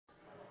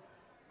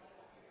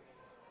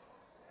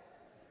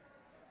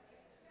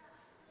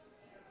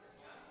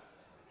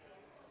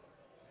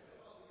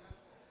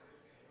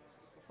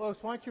Folks,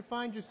 why don't you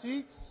find your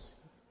seats?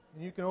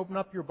 And you can open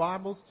up your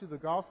Bibles to the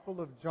Gospel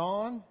of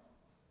John.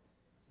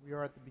 We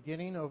are at the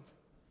beginning of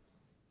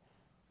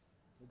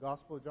the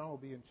Gospel of John. We'll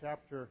be in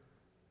chapter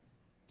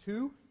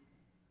 2.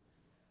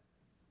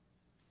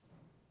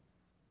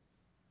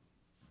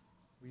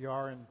 We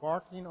are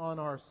embarking on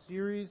our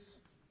series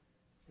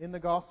in the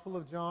Gospel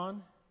of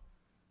John,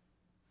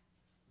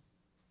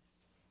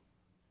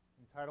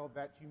 entitled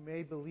That You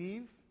May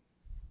Believe.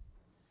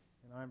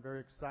 And I'm very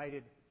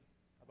excited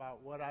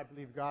about what I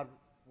believe God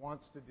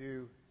wants to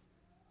do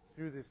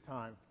through this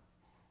time,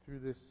 through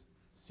this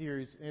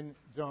series in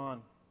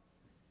John.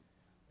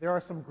 There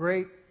are some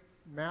great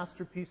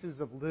masterpieces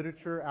of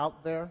literature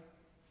out there.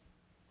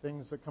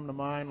 Things that come to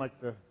mind like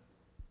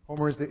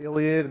Homer's The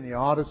Iliad and the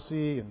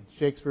Odyssey and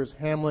Shakespeare's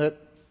Hamlet,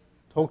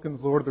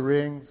 Tolkien's Lord of the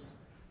Rings.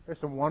 There's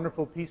some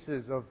wonderful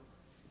pieces of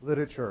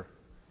literature,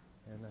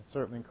 and I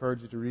certainly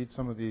encourage you to read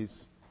some of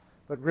these.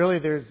 But really,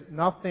 there's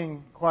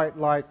nothing quite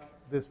like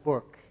this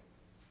book.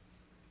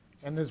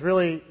 And there's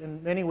really,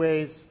 in many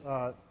ways,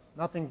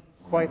 nothing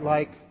quite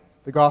like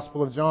the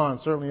Gospel of John.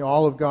 Certainly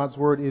all of God's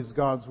Word is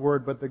God's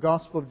Word, but the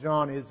Gospel of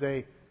John is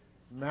a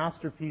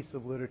masterpiece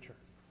of literature.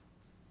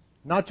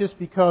 Not just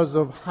because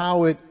of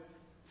how it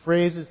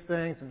phrases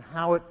things and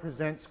how it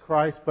presents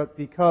Christ, but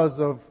because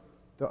of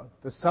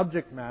the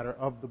subject matter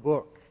of the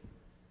book.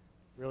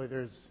 Really,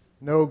 there's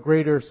no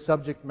greater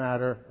subject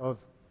matter of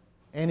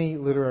any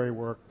literary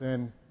work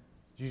than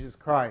Jesus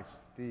Christ,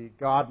 the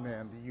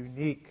God-man, the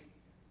unique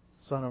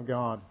Son of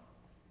God.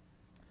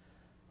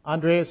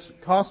 Andreas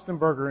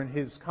Kostenberger, in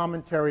his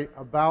commentary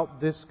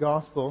about this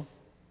Gospel,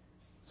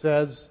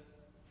 says,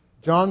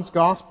 John's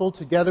Gospel,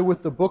 together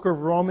with the book of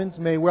Romans,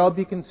 may well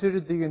be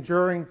considered the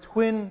enduring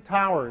twin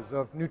towers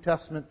of New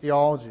Testament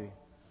theology.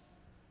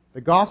 The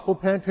Gospel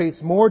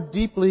penetrates more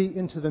deeply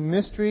into the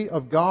mystery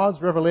of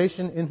God's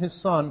revelation in His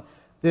Son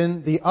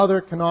than the other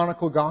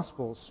canonical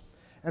Gospels,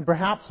 and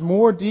perhaps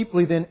more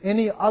deeply than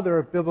any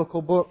other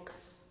biblical book.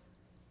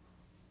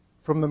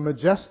 From the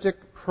majestic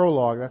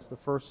prologue, that's the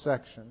first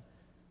section,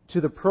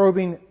 to the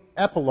probing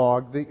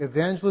epilogue, the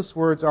evangelist's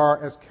words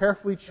are as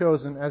carefully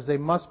chosen as they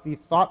must be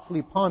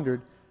thoughtfully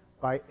pondered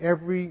by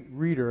every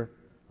reader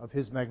of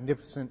his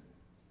magnificent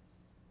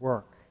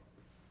work.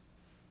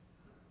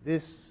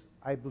 This,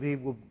 I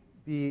believe, will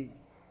be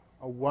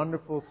a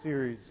wonderful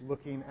series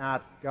looking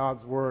at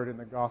God's Word in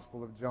the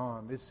Gospel of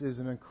John. This is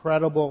an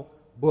incredible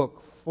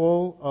book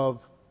full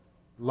of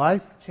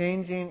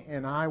life-changing,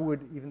 and I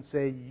would even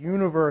say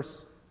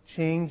universe-changing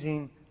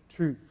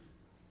truth.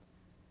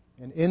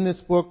 And in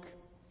this book,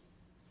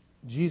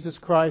 Jesus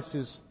Christ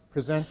is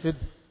presented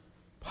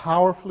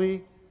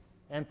powerfully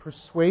and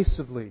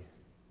persuasively.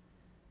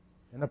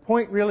 And the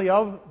point really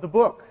of the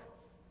book,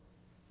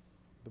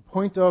 the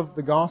point of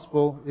the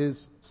Gospel,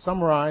 is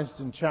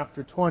summarized in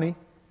chapter 20,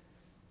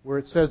 where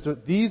it says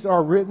that these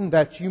are written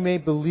that you may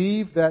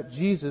believe that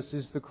Jesus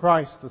is the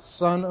Christ, the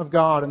Son of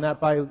God, and that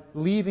by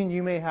believing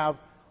you may have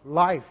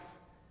life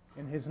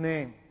in His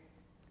name.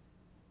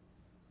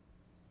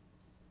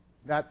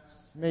 That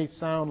may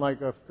sound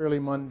like a fairly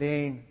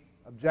mundane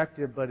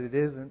objective, but it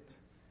isn't.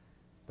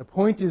 The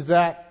point is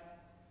that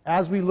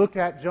as we look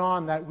at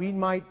John, that we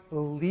might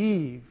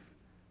believe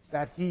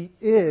that He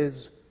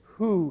is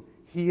who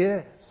He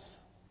is.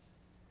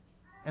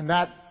 And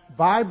that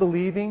by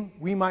believing,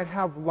 we might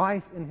have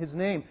life in His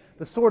name.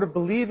 The sort of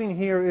believing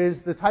here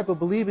is the type of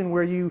believing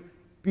where you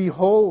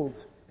behold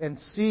and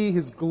see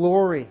His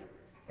glory,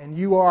 and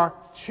you are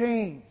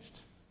changed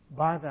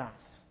by that.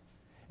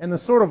 And the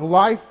sort of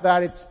life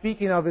that it's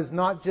speaking of is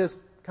not just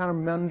kind of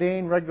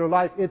mundane, regular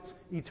life. It's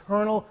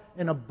eternal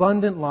and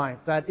abundant life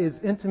that is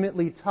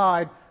intimately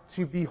tied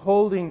to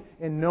beholding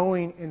and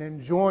knowing and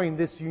enjoying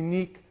this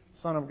unique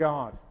Son of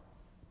God.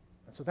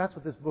 And so that's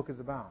what this book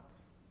is about.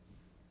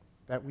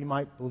 That we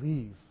might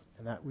believe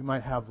and that we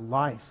might have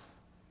life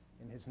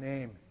in His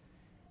name.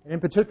 And in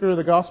particular,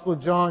 the Gospel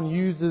of John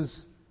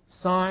uses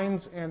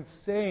signs and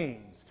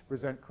sayings to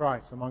present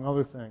Christ, among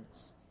other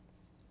things.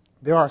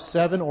 There are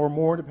 7 or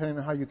more, depending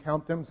on how you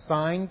count them,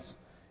 signs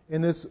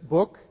in this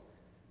book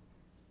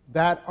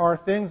that are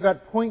things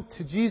that point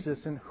to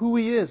Jesus and who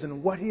He is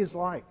and what He is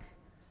like.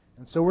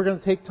 And so we're going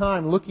to take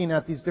time looking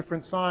at these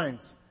different signs.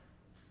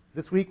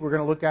 This week we're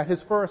going to look at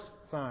His first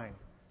sign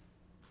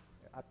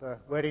at the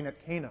wedding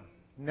at Cana.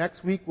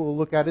 Next week we'll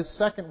look at His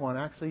second one.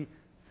 Actually,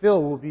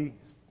 Phil will be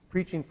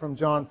preaching from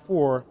John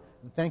 4.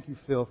 And thank you,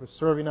 Phil, for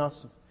serving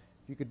us.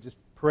 If you could just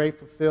pray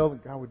for Phil,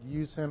 that God would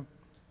use him.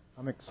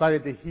 I'm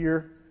excited to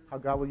hear how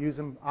God will use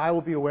him. I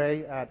will be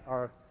away at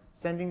our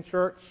sending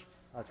church,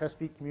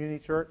 Chesapeake Community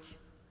Church,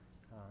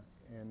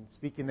 and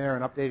speaking there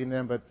and updating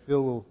them, but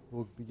Phil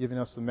will be giving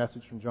us the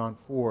message from John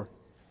 4.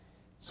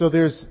 So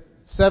there's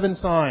 7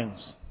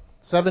 signs,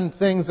 7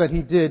 things that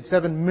He did,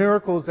 7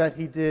 miracles that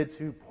He did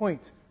to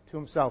point to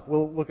Himself.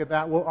 We'll look at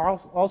that.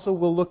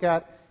 We'll look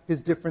at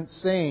His different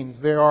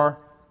sayings. There are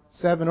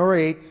 7 or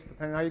 8,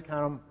 depending on how you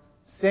count them,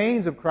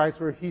 sayings of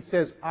Christ where He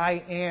says,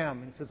 I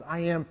am. And He says, I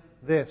am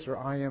this or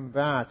I am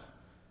that.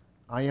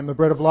 I am the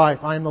bread of life.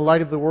 I am the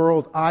light of the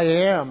world. I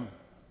am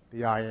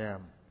the I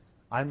am.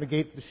 I am the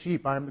gate for the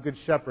sheep. I am the good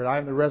shepherd. I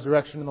am the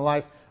resurrection and the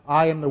life.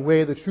 I am the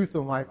way, the truth,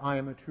 and the life. I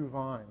am the true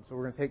vine. So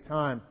we're going to take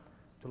time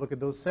to look at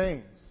those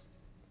sayings.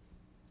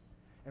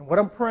 And what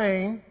I'm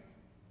praying,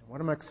 and what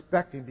I'm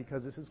expecting,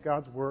 because this is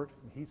God's Word,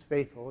 and He's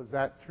faithful, is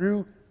that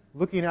through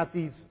looking at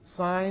these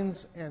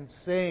signs and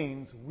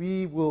sayings,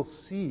 we will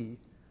see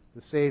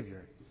the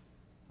Savior.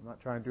 I'm not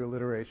trying to do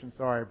alliteration,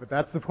 sorry, but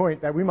that's the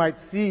point, that we might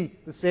see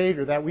the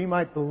Savior, that we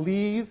might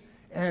believe,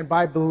 and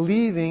by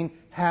believing,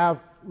 have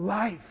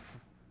life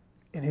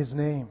in His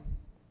name.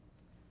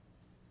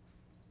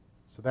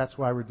 So that's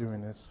why we're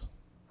doing this.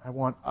 I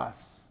want us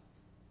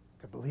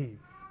to believe.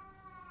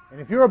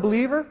 And if you're a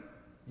believer,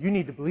 you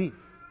need to believe.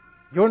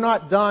 You're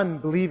not done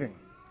believing.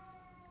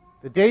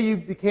 The day you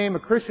became a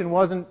Christian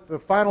wasn't the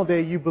final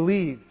day you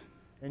believed,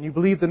 and you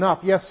believed enough.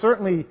 Yes,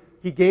 certainly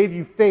He gave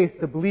you faith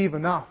to believe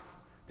enough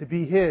to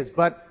be His,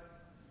 but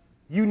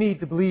you need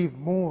to believe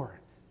more.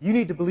 You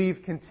need to believe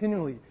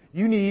continually.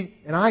 You need,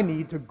 and I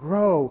need, to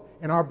grow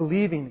in our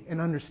believing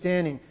and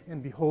understanding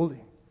and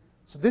beholding.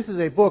 So this is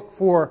a book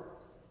for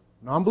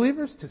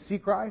non-believers to see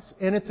Christ,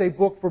 and it's a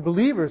book for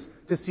believers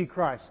to see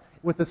Christ,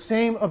 with the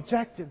same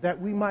objective, that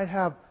we might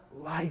have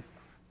life.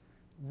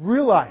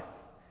 Real life.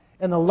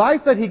 And the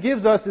life that He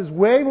gives us is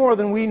way more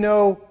than we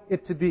know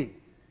it to be.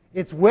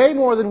 It's way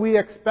more than we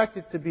expect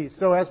it to be.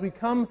 So as we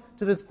come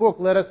to this book,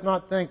 let us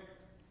not think,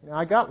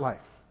 I got life.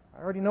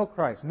 I already know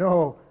Christ.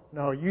 No,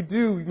 you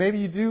do. Maybe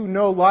you do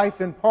know life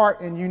in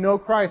part and you know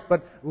Christ,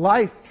 but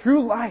life,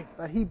 true life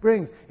that He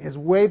brings is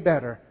way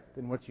better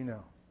than what you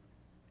know.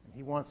 And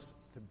He wants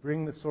to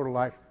bring this sort of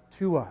life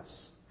to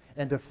us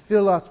and to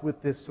fill us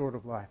with this sort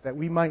of life, that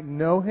we might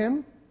know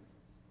Him,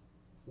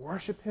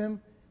 worship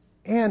Him,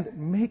 and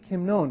make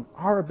Him known.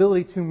 Our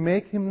ability to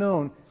make Him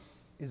known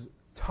is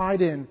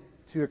tied in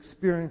to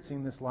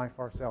experiencing this life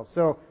ourselves.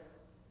 So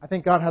I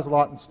think God has a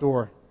lot in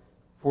store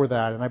for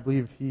that, and I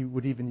believe He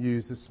would even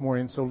use this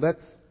morning. So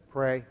let's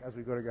pray as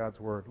we go to God's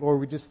Word. Lord,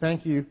 we just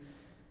thank You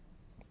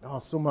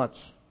so much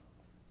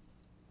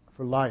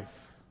for life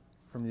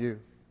from You.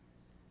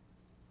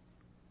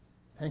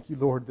 Thank You,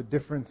 Lord, the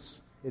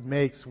difference it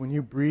makes when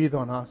You breathe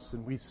on us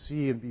and we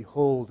see and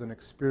behold and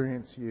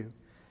experience You.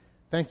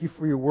 Thank You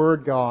for Your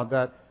Word, God,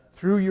 that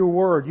through Your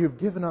Word You have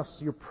given us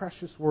Your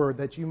precious Word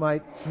that You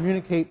might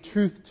communicate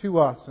truth to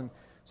us. And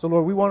so,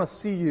 Lord, we want to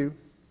see You.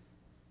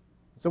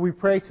 So we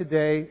pray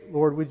today,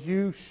 Lord, would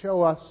You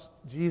show us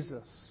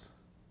Jesus?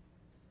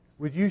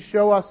 Would You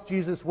show us,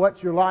 Jesus,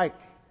 what You're like?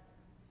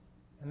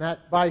 And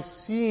that by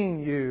seeing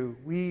You,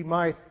 we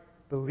might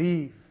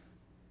believe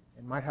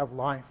and might have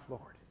life,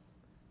 Lord.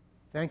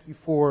 Thank You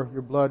for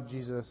Your blood,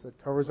 Jesus,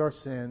 that covers our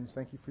sins.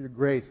 Thank You for Your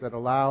grace that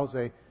allows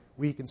a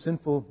weak and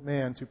sinful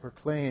man to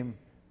proclaim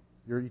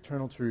Your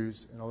eternal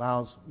truths and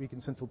allows weak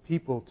and sinful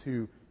people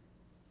to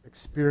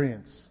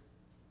experience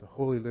the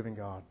holy living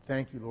God.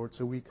 Thank You, Lord.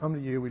 So we come to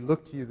You, we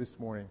look to You this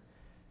morning,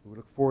 and we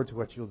look forward to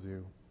what You'll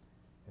do.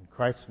 In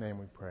Christ's name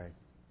we pray.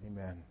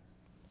 Amen.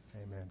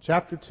 Amen.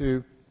 Chapter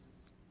 2,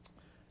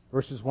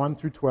 verses 1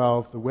 through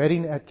 12, the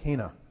wedding at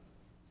Cana.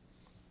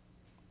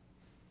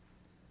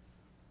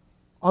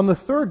 On the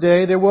third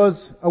day there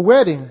was a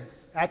wedding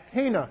at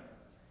Cana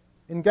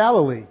in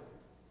Galilee,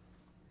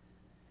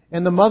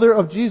 and the mother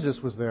of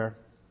Jesus was there.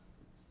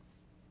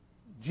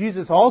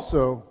 Jesus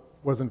also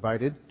was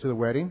invited to the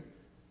wedding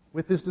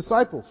with His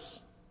disciples.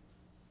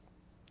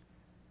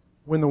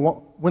 When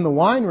the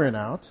wine ran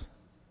out,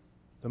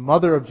 the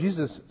mother of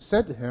Jesus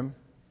said to Him,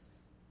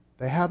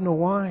 "They have no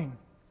wine."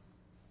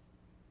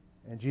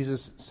 And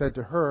Jesus said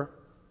to her,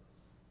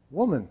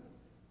 "Woman,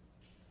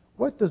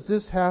 what does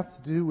this have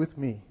to do with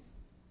me?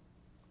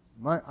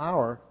 My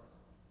hour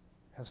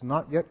has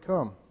not yet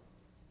come."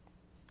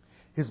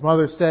 His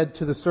mother said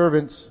to the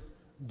servants,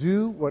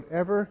 "Do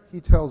whatever He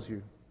tells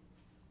you."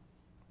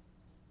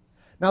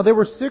 Now there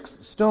were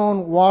 6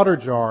 stone water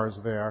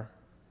jars there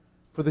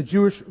for the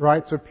Jewish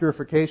rites of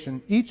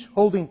purification, each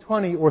holding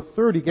 20 or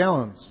 30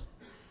 gallons.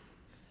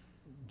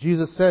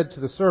 Jesus said to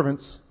the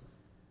servants,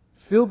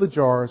 "Fill the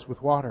jars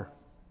with water."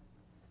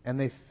 And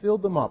they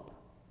filled them up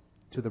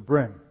to the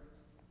brim.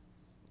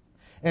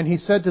 And He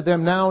said to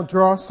them, "Now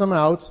draw some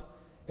out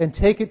and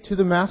take it to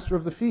the master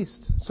of the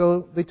feast."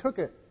 So they took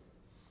it.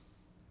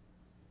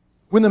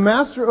 When the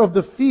master of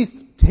the feast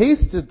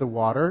tasted the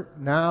water,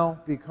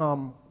 now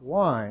become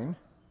wine,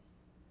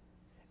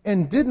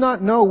 and did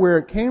not know where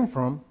it came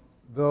from,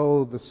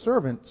 though the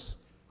servants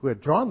who had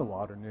drawn the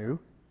water knew,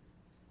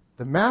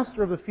 the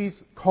master of the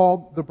feast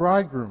called the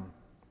bridegroom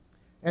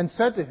and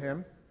said to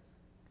him,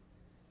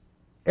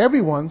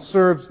 "Everyone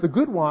serves the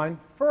good wine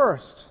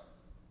first,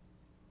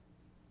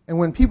 and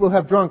when people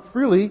have drunk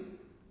freely,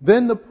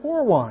 then the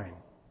poor wine.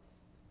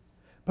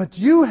 But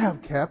you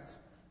have kept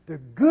the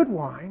good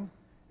wine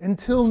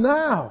until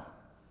now."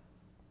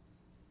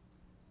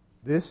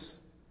 This,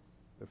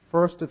 the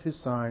first of His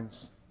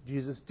signs,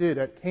 Jesus did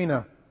at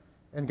Cana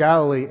in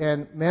Galilee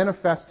and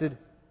manifested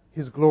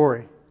His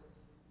glory.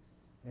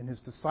 And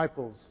His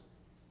disciples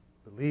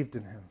believed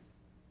in Him.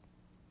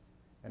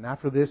 And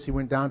after this, He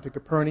went down to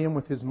Capernaum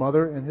with His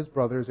mother and His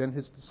brothers and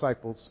His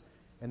disciples.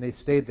 and they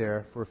stayed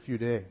there for a few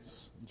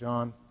days.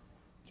 John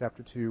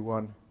chapter 2,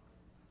 1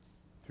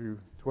 through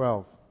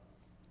 12.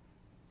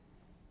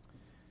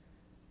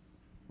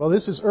 Well,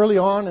 this is early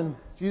on in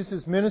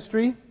Jesus'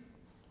 ministry.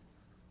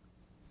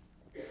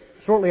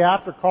 Shortly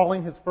after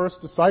calling his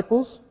first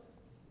disciples,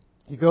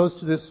 he goes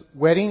to this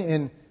wedding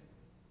in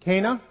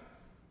Cana.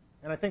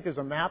 And I think there's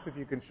a map, if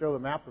you can show the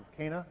map of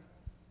Cana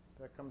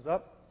that comes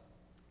up.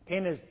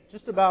 Cana is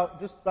just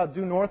about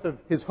due north of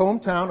his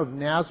hometown of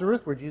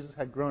Nazareth, where Jesus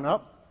had grown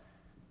up.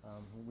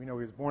 We know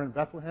he was born in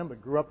Bethlehem,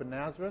 but grew up in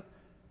Nazareth.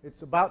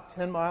 It's about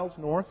 10 miles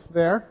north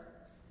there.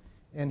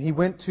 And he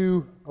went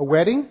to a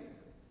wedding.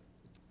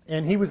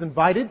 And he was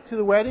invited to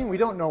the wedding. We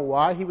don't know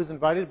why he was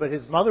invited, but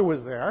his mother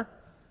was there.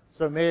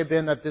 So it may have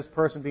been that this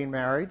person being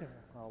married,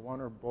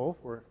 one or both,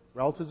 were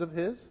relatives of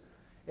his.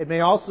 It may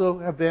also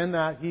have been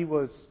that he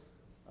was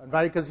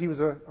invited because he was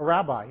a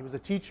rabbi. He was a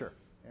teacher.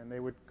 And they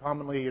would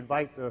commonly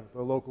invite the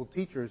local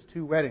teachers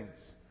to weddings.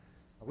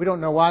 We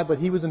don't know why, but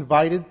he was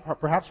invited,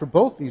 perhaps for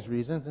both these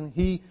reasons. And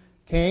he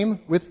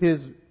came with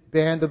his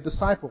band of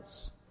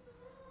disciples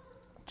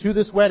to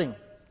this wedding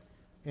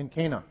in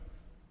Cana.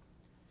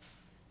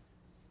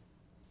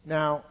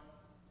 Now,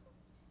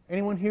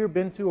 anyone here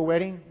been to a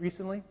wedding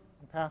recently, in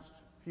the past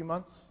few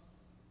months?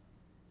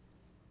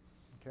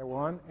 Okay,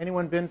 one.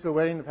 Anyone been to a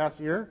wedding in the past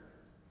year?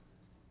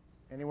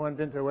 Anyone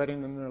been to a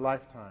wedding in their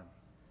lifetime?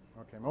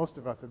 Okay, most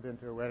of us have been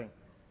to a wedding.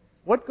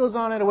 What goes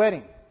on at a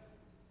wedding?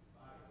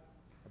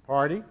 A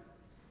party.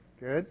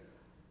 Good.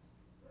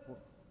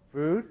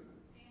 Food.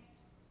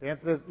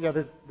 Dance.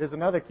 There's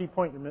another key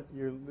point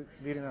you're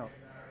leading out.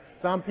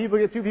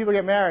 Two people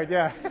get married,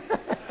 yeah.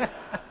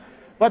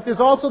 But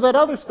there's also that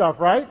other stuff,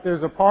 right?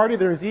 There's a party,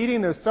 there's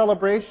eating, there's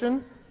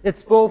celebration.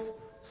 It's both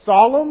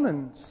solemn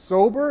and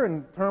sober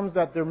in terms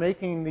that they're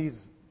making these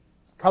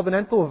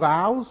covenantal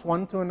vows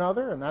one to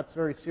another, and that's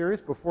very serious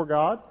before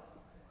God.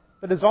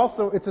 But it's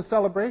a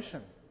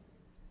celebration.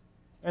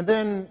 And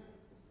then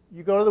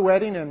you go to the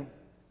wedding and,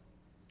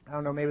 I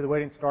don't know, maybe the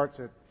wedding starts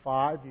at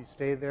 5, you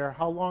stay there.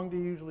 How long do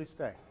you usually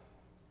stay?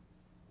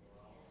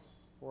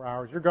 4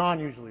 hours. You're gone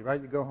usually,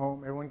 right? You go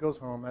home, everyone goes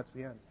home, that's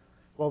the end.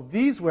 Well,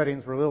 these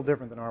weddings were a little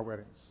different than our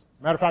weddings.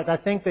 Matter of fact, I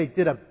think they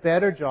did a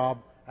better job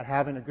at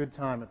having a good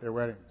time at their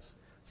weddings.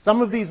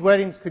 Some of these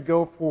weddings could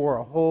go for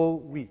a whole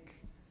week.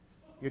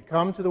 You'd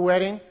come to the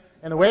wedding,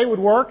 and the way it would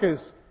work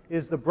is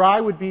the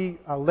bride would be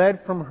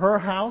led from her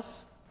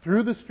house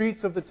through the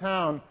streets of the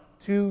town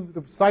to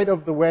the site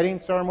of the wedding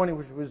ceremony,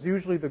 which was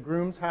usually the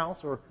groom's house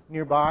or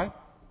nearby.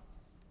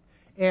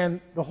 And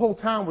the whole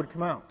town would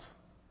come out.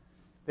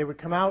 They would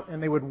come out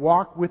and they would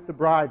walk with the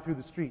bride through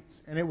the streets.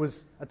 And it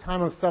was a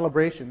time of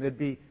celebration. There'd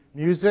be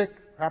music,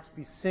 perhaps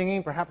be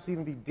singing, perhaps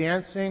even be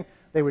dancing.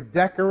 They would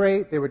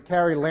decorate. They would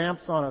carry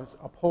lamps on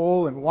a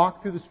pole and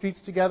walk through the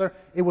streets together.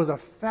 It was a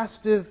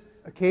festive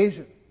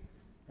occasion.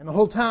 And the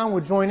whole town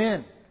would join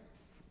in.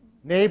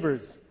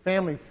 Neighbors,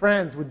 family,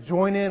 friends would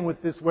join in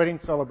with this wedding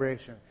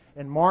celebration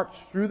and march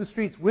through the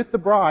streets with the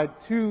bride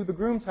to the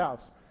groom's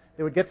house.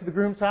 They would get to the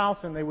groom's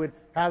house and they would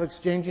have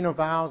exchanging of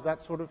vows,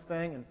 that sort of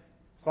thing, and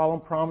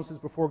solemn promises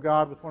before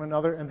God with one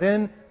another. And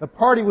then the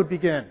party would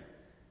begin.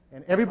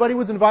 And everybody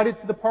was invited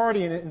to the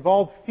party, and it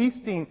involved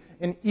feasting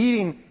and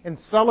eating and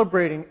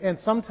celebrating. And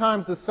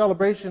sometimes the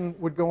celebration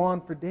would go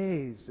on for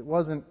days. It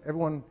wasn't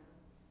everyone,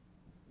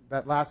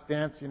 that last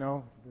dance,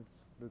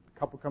 the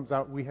couple comes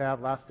out, we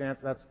have last dance,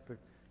 that's the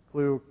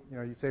clue.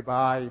 You say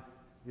bye,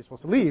 you're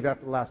supposed to leave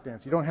after the last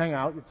dance. You don't hang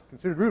out, it's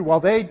considered rude. Well,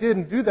 they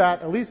didn't do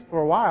that, at least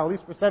for a while, at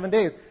least for 7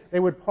 days.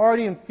 They would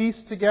party and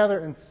feast together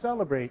and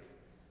celebrate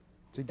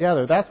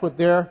together. That's what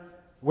their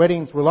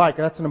weddings were like.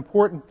 That's an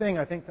important thing,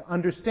 I think, to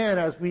understand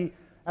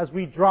as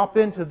we drop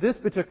into this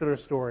particular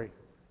story,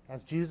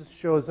 as Jesus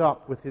shows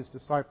up with his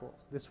disciples.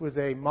 This was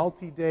a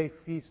multi-day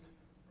feast,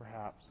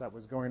 perhaps, that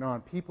was going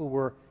on. People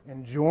were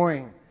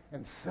enjoying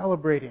and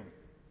celebrating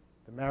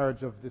the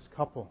marriage of this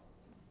couple.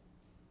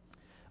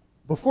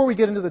 Before we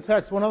get into the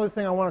text, one other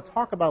thing I want to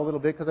talk about a little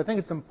bit, because I think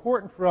it's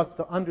important for us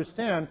to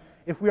understand,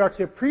 if we are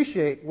to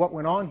appreciate what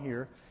went on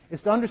here,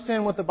 is to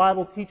understand what the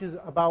Bible teaches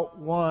about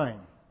wine.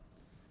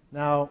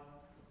 Now,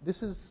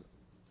 this is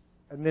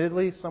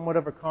admittedly somewhat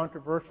of a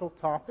controversial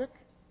topic.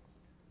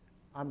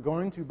 I'm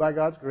going to, by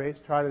God's grace,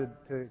 try to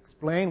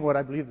explain what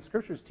I believe the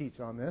Scriptures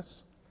teach on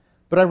this.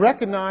 But I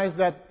recognize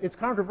that it's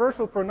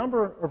controversial for a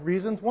number of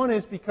reasons. One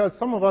is because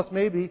some of us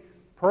maybe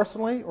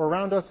personally or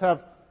around us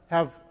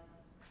have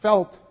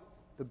felt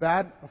the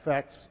bad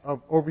effects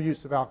of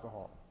overuse of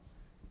alcohol.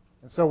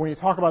 And so when you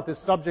talk about this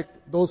subject,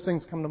 those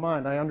things come to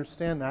mind. I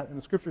understand that. And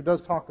the Scripture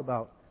does talk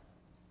about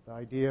the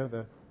idea,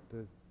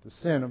 the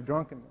sin of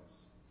drunkenness.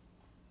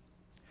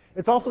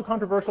 It's also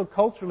controversial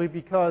culturally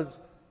because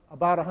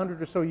about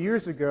 100 or so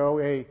years ago,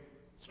 a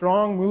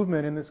strong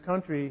movement in this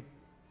country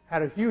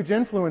had a huge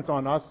influence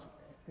on us.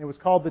 It was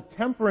called the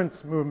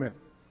temperance movement.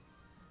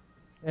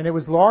 And it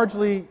was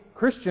largely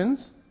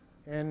Christians.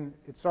 And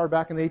it started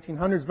back in the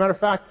 1800s. As a matter of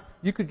fact,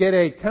 you could get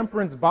a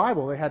temperance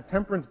Bible. They had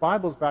temperance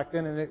Bibles back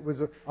then, and it was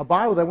a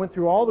Bible that went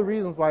through all the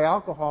reasons why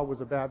alcohol was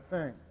a bad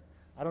thing.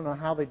 I don't know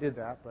how they did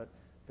that, but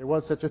There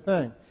was such a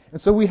thing.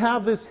 And so we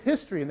have this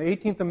history. In the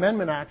 18th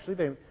Amendment, actually,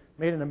 they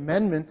made an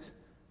amendment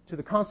to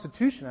the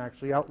Constitution,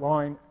 actually,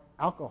 outlawing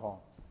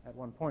alcohol at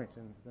one point,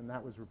 and then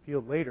that was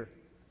repealed later.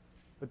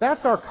 But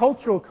that's our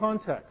cultural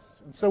context.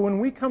 And so when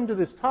we come to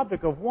this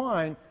topic of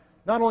wine,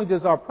 not only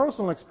does our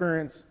personal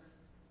experience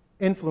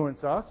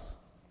influence us,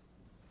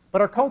 but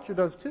our culture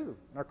does too.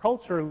 And our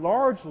culture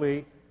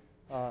largely,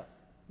 at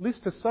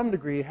least to some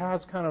degree,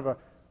 has kind of a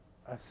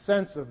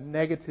sense of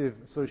negative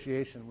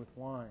association with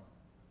wine.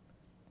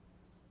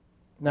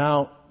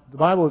 Now, the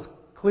Bible is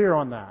clear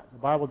on that. The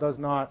Bible does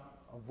not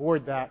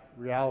avoid that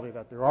reality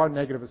that there are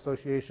negative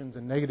associations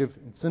and negative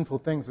and sinful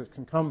things that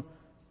can come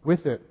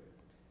with it.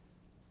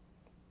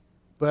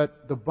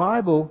 But the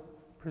Bible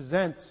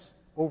presents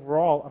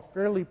overall a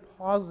fairly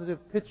positive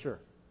picture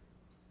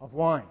of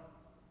wine.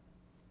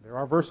 There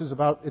are verses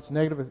about its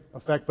negative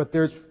effect, but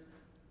there's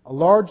a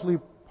largely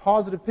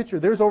positive picture.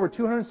 There's over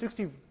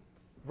 260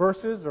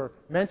 verses or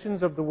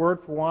mentions of the word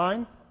for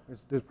wine.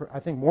 There's I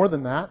think more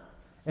than that.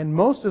 And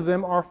most of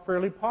them are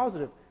fairly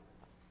positive.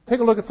 Take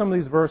a look at some of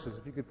these verses,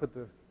 if you could put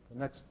the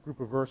next group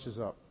of verses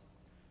up.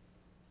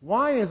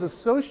 Wine is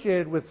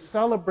associated with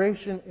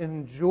celebration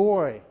and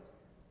joy,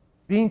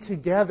 being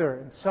together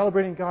and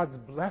celebrating God's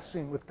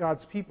blessing with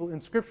God's people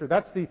in Scripture.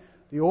 That's the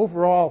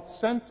overall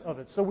sense of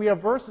it. So we have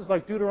verses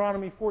like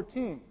Deuteronomy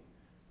 14,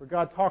 where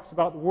God talks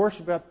about the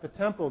worship at the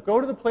temple.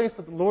 Go to the place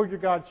that the Lord your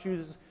God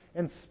chooses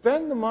and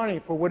spend the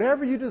money for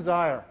whatever you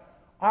desire,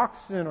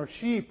 oxen or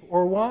sheep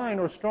or wine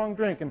or strong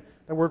drink. And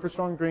the word for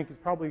strong drink is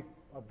probably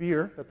a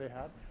beer that they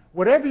had.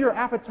 Whatever your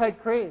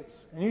appetite craves,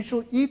 and you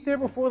shall eat there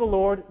before the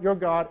Lord your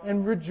God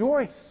and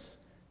rejoice,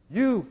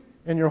 you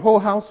and your whole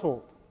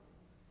household.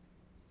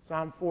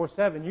 Psalm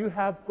 4:7, you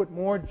have put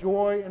more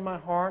joy in my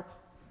heart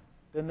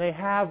than they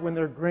have when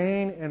their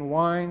grain and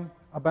wine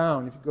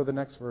abound. If you go to the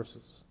next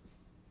verses.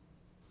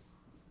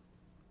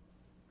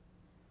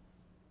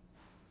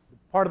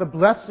 Part of the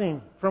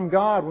blessing from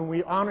God when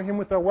we honor Him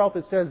with our wealth,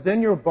 it says,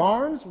 then your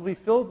barns will be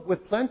filled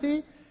with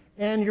plenty,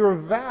 and your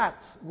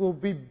vats will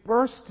be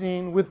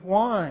bursting with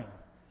wine.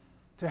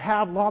 To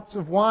have lots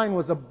of wine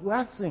was a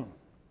blessing.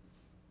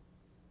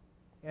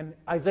 In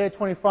Isaiah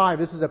 25,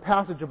 this is a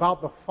passage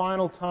about the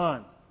final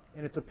time.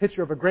 And it's a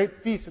picture of a great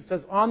feast. It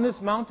says, on this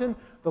mountain,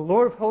 the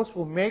Lord of hosts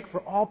will make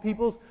for all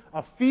peoples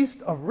a feast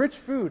of rich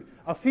food,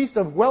 a feast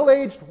of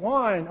well-aged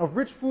wine, of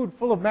rich food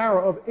full of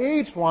marrow, of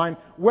aged wine,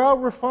 well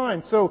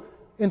refined. So,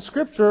 in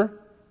Scripture,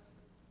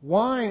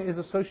 wine is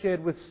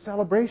associated with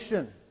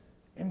celebration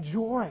and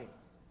joy.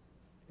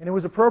 And it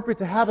was appropriate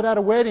to have it at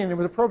a wedding, and it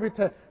was appropriate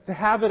to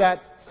have it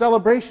at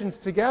celebrations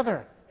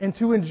together, and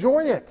to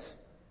enjoy it.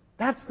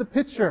 That's the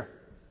picture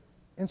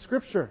in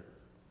Scripture.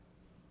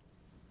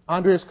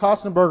 Andreas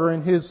Kostenberger,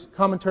 in his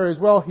commentary as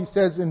well, he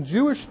says, in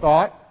Jewish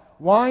thought,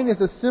 wine is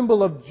a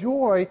symbol of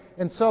joy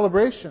and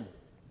celebration.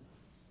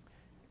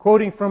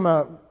 Quoting from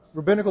a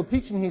rabbinical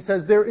teaching, he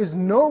says, there is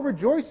no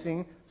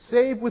rejoicing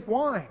save with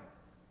wine.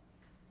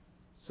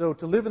 So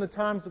to live in the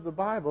times of the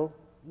Bible,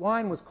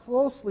 wine was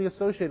closely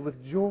associated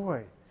with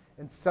joy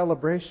and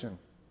celebration.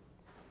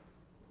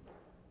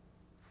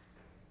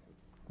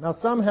 Now,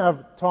 some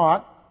have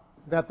taught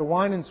that the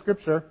wine in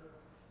Scripture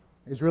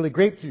is really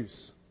grape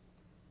juice.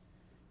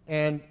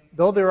 And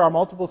though there are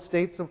multiple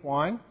states of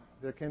wine,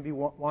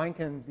 wine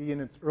can be in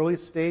its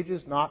earliest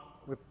stages, not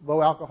with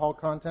low alcohol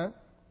content.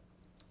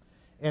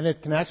 And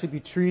it can actually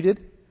be treated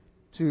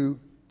to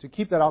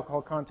keep that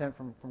alcohol content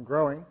from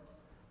growing.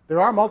 There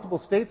are multiple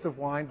states of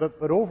wine,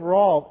 but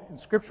overall, in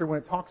Scripture, when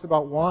it talks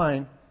about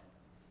wine,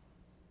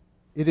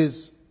 it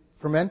is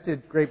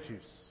fermented grape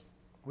juice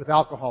with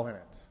alcohol in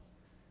it.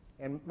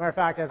 And matter of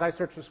fact, as I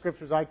searched the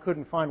Scriptures, I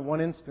couldn't find one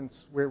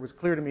instance where it was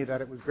clear to me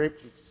that it was grape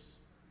juice.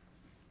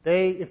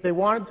 If they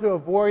wanted to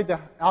avoid the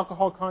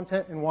alcohol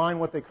content in wine,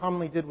 what they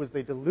commonly did was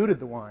they diluted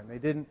the wine. They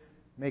didn't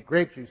make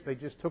grape juice. They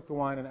just took the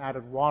wine and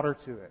added water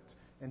to it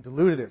and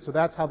diluted it. So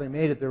that's how they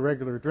made it their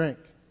regular drink.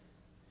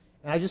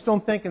 And I just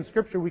don't think in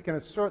Scripture we can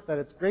assert that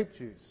it's grape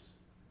juice,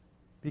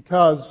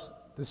 because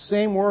the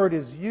same word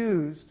is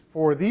used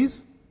for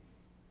these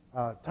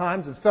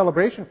times of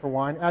celebration for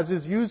wine as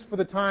is used for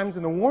the times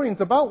and the warnings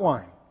about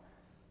wine.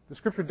 The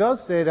Scripture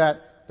does say that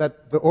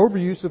the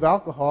overuse of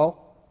alcohol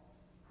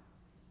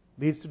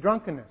leads to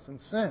drunkenness and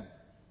sin.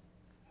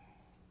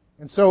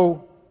 And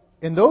so,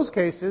 in those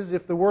cases,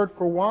 if the word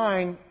for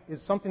wine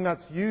is something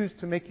that's used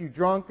to make you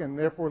drunk and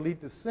therefore lead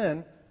to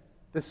sin,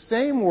 the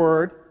same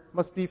word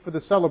must be for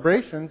the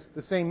celebrations,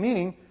 the same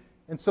meaning,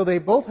 and so they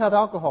both have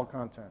alcohol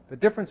content. The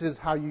difference is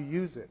how you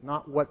use it,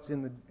 not what's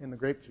in the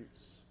grape juice.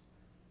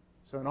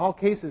 So in all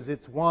cases,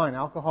 it's wine,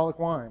 alcoholic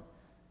wine,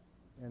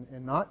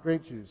 and not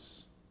grape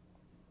juice.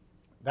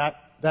 That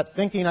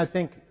thinking, I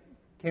think,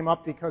 came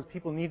up because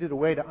people needed a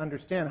way to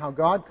understand how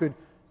God could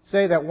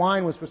say that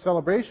wine was for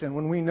celebration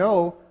when we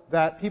know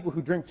that people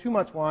who drink too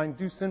much wine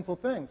do sinful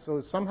things. So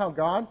is somehow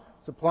God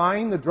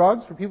supplying the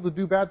drugs for people to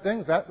do bad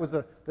things? That was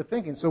the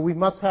thinking. So we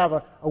must have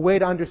a way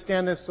to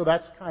understand this. So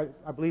that's, I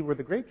believe, where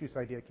the grape juice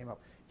idea came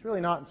up. It's really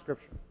not in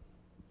Scripture.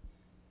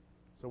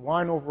 So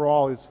wine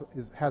overall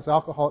has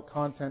alcoholic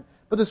content.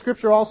 But the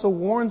Scripture also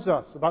warns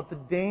us about the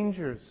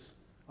dangers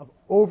of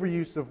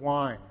overuse of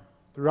wine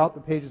throughout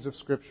the pages of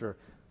Scripture.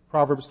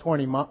 Proverbs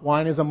 20,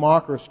 wine is a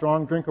mocker, a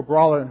strong drink a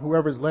brawler, and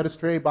whoever is led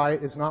astray by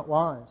it is not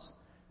wise.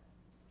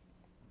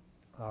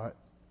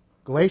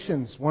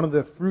 Galatians, one of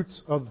the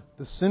fruits of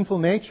the sinful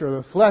nature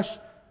of the flesh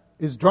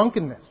is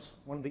drunkenness.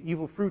 One of the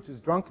evil fruits is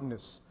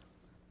drunkenness.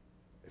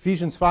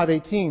 Ephesians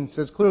 5:18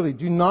 says clearly,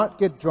 do not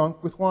get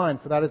drunk with wine,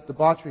 for that is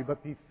debauchery,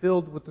 but be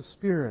filled with the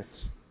Spirit.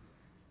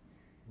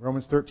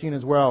 Romans 13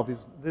 as well.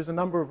 There's a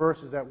number of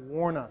verses that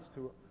warn us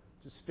to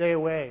stay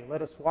away.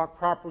 Let us walk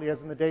properly as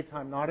in the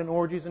daytime, not in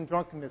orgies and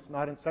drunkenness,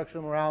 not in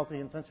sexual immorality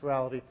and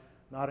sensuality,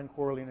 not in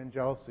quarreling and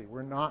jealousy.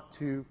 We're not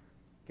to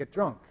get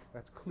drunk.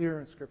 That's clear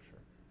in Scripture.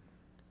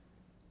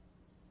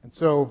 And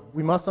so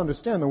we must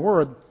understand the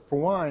word for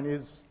wine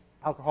is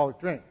alcoholic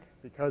drink,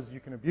 because you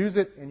can abuse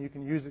it and you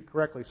can use it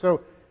correctly.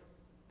 So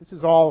this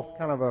is all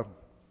kind of a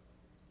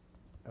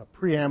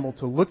preamble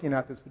to looking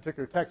at this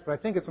particular text, but I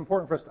think it's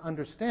important for us to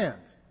understand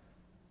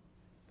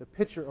the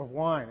picture of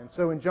wine. And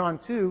so in John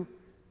 2,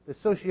 the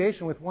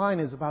association with wine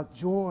is about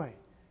joy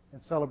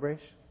and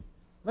celebration.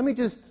 Let me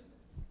just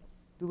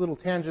do a little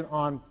tangent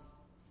on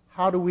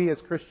how do we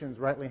as Christians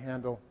rightly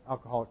handle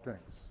alcoholic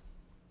drinks.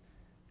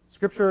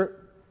 Scripture,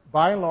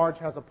 by and large,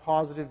 has a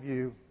positive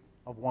view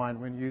of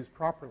wine when used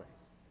properly.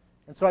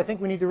 And so I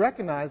think we need to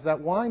recognize that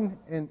wine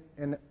and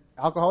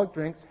alcoholic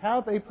drinks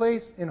have a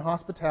place in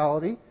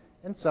hospitality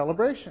and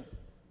celebration.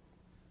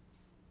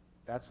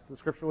 That's the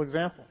scriptural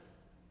example.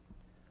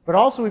 But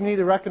also we need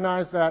to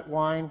recognize that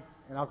wine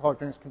and alcoholic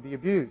drinks can be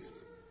abused.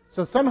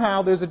 So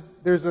somehow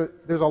there's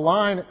a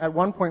line at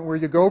one point where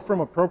you go from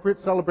appropriate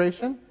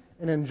celebration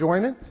and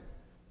enjoyment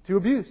to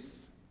abuse.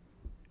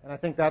 And I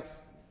think that's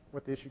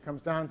what the issue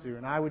comes down to.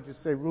 And I would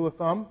just say, rule of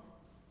thumb,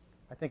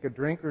 I think a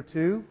drink or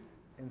two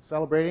in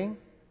celebrating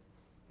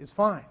is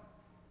fine.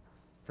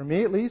 For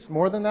me, at least,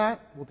 more than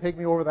that will take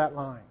me over that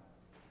line.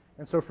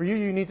 And so for you,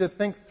 you need to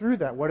think through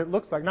that, what it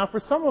looks like. Now, for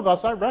some of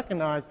us, I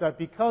recognize that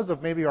because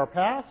of maybe our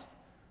past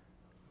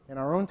and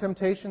our own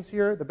temptations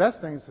here, the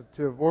best thing is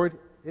to avoid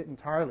it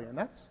entirely. And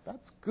that's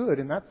good,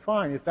 and that's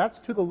fine. If that's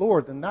to the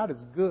Lord, then that is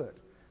good.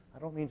 I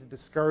don't mean to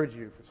discourage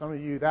you. For some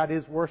of you, that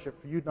is worship,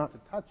 for you not to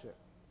touch it.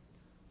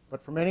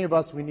 But for many of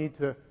us, we need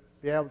to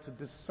be able to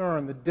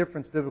discern the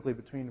difference biblically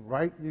between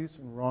right use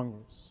and wrong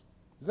use.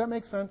 Does that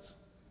make sense?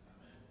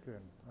 Good.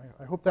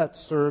 I hope that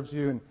serves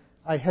you. And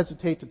I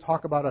hesitate to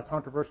talk about a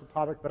controversial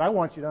topic, but I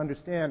want you to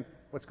understand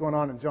what's going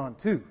on in John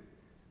 2,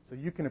 so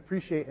you can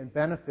appreciate and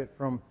benefit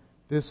from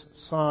this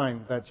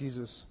sign that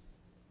Jesus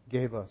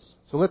gave us.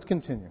 So let's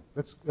continue.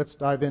 Let's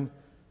dive into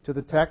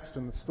the text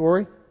and the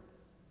story.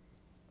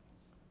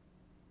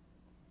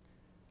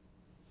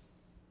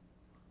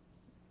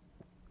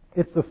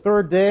 It's the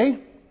third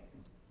day,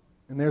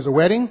 and there's a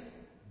wedding.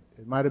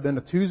 It might have been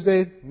a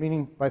Tuesday,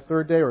 meaning by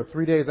third day, or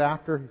 3 days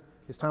after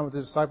his time with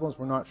his disciples.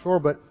 We're not sure,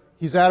 but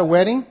he's at a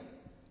wedding,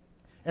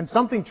 and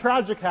something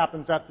tragic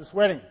happens at this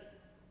wedding.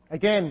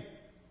 Again,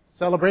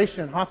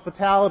 celebration,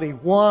 hospitality,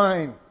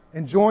 wine,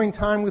 enjoying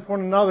time with one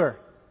another.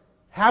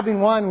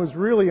 Having wine was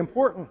really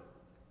important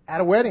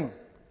at a wedding.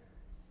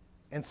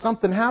 And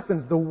something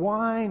happens. The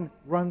wine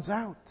runs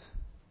out.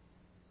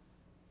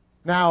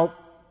 Now,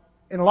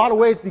 in a lot of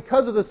ways,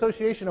 because of the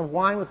association of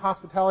wine with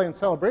hospitality and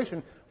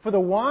celebration, for the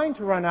wine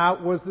to run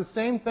out was the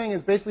same thing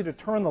as basically to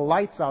turn the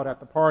lights out at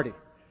the party.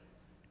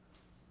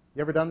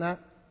 You ever done that?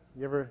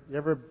 You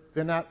ever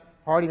been at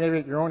a party, maybe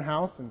at your own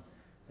house, and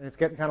it's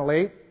getting kind of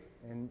late,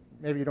 and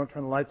maybe you don't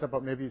turn the lights up,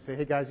 but maybe you say,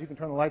 hey guys, you can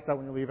turn the lights out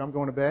when you leave, I'm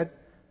going to bed.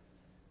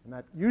 And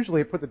that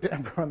usually puts a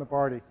damper on the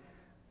party.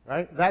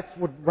 Right? That's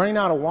what running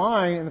out of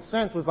wine, in a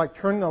sense, was like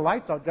turning the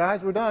lights out.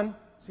 Guys, we're done.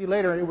 See you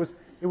later.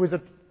 It was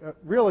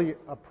really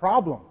a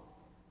problem.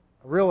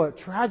 A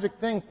tragic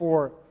thing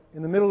for,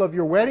 in the middle of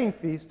your wedding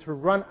feast, to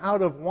run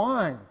out of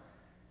wine.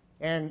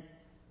 And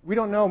we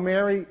don't know,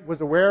 Mary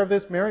was aware of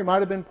this. Mary might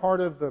have been part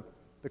of the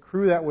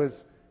crew that was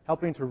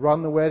helping to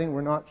run the wedding.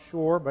 We're not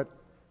sure.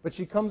 But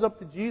she comes up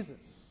to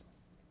Jesus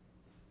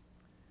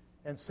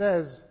and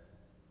says,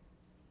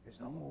 there's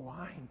no more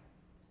wine.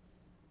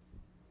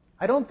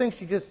 I don't think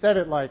she just said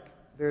it like,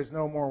 there's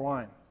no more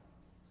wine.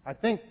 I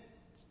think,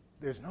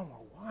 there's no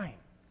more wine.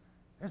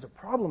 There's a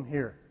problem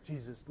here,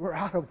 Jesus. We're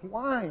out of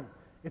wine.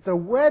 It's a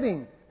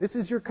wedding. This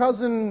is your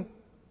cousin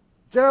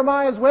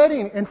Jeremiah's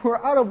wedding, and we're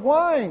out of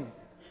wine.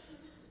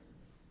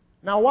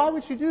 Now, why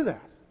would she do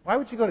that? Why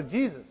would she go to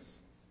Jesus?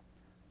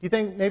 Do you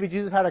think maybe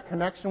Jesus had a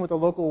connection with a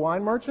local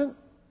wine merchant?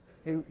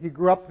 He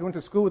went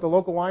to school with a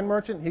local wine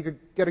merchant, and he could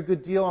get a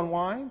good deal on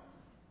wine?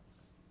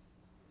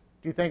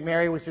 Do you think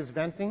Mary was just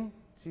venting?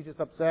 She's just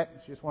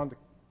upset. She just wanted to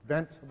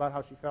vent about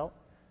how she felt?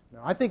 No,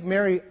 I think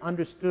Mary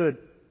understood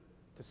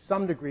to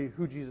some degree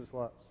who Jesus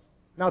was.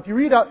 Now, if you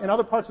read out in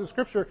other parts of the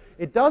Scripture,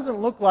 it doesn't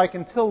look like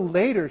until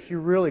later she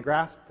really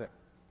grasped it.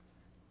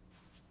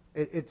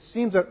 It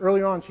seems that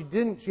earlier on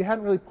she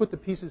hadn't really put the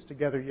pieces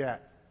together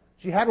yet.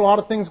 She had a lot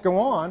of things go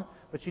on,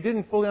 but she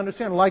didn't fully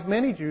understand. Like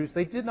many Jews,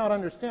 they did not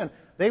understand.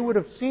 They would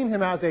have seen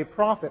him as a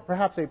prophet,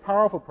 perhaps a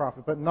powerful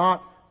prophet, but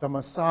not the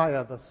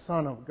Messiah, the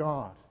Son of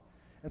God.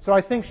 And so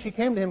I think she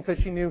came to him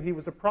because she knew he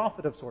was a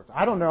prophet of sorts.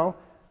 I don't know.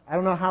 I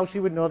don't know how she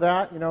would know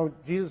that.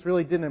 Jesus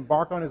really didn't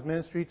embark on his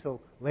ministry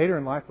till later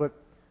in life,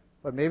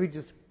 but maybe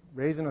just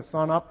raising a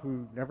son up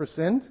who never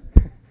sinned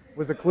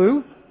was a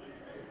clue.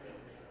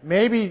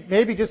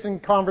 Maybe just in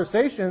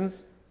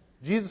conversations,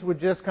 Jesus would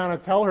just kind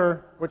of tell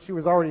her what she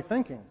was already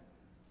thinking.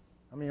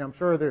 I mean, I'm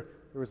sure there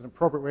was an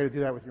appropriate way to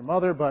do that with your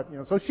mother, but,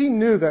 so she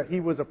knew that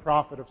he was a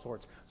prophet of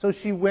sorts. So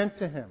she went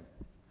to him,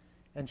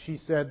 and she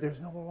said,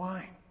 "There's no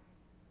wine."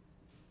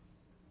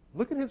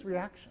 Look at his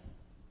reaction.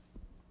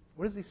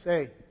 What does he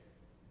say?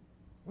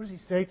 What does he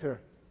say to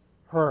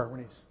her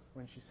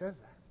when she says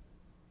that?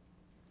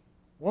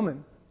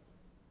 "Woman,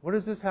 what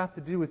does this have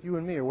to do with you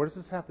and me? Or what does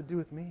this have to do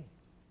with me?"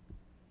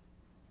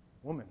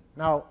 Woman.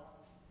 Now,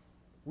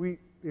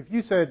 if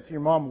you said to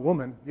your mom,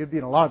 "woman," you'd be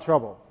in a lot of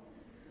trouble.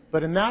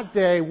 But in that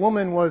day,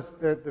 woman was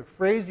the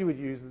phrase you would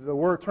use,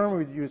 the term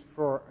we would use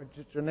for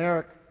a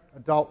generic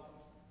adult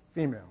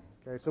female.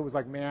 Okay, so it was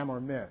like ma'am or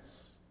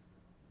miss.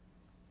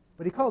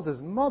 But he calls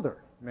his mother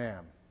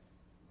ma'am.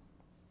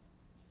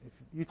 If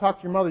you talk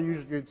to your mother,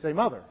 usually you'd say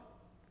mother.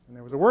 And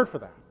there was a word for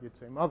that. You'd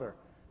say mother.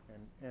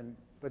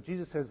 But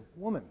Jesus says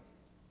woman,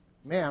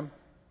 ma'am.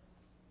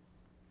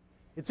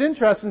 It's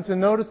interesting to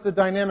notice the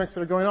dynamics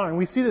that are going on. And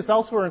we see this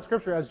elsewhere in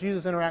Scripture as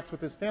Jesus interacts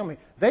with his family.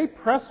 They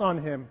press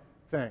on him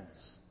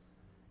things.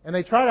 And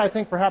they try to, I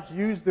think, perhaps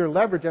use their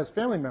leverage as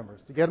family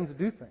members to get him to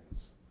do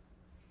things.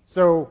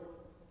 So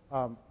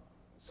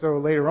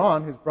later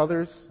on, his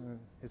brothers and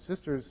his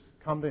sisters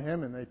come to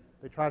him and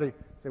they try to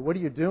say, "What are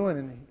you doing?"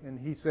 And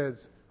he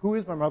says, "Who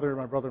is my mother,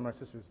 my brother, and my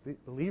sisters?" The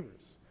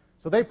believers.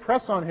 So they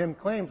press on him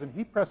claims and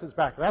he presses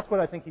back. That's what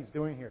I think he's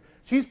doing here.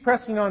 She's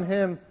pressing on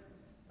him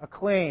a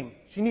claim.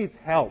 She needs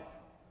help.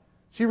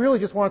 She really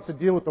just wants to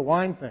deal with the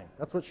wine thing.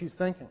 That's what she's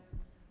thinking.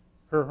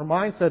 Her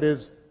mindset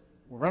is,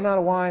 we're running out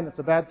of wine, that's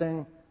a bad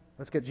thing,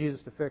 let's get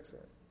Jesus to fix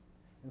it.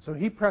 And so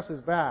he presses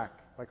back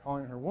by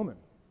calling her woman.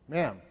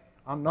 "Ma'am,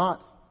 I'm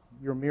not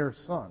your mere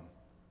son.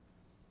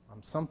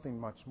 I'm something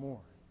much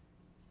more.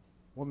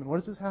 Woman, what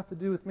does this have to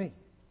do with me?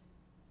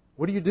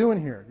 What are you doing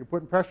here? You're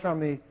putting pressure on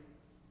me.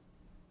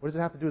 What does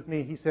it have to do with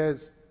me?" He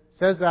says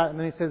that, and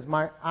then he says,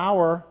 "My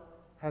hour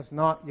has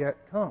not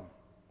yet come."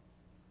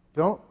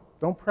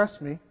 Don't press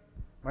me.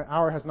 My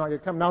hour has not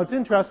yet come. Now it's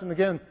interesting,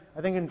 again,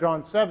 I think in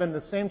John 7,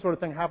 the same sort of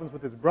thing happens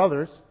with his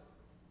brothers.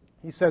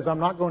 He says, "I'm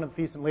not going to the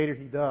feast," and later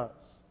he does.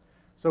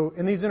 So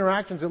in these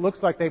interactions, it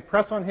looks like they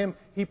press on him,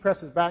 he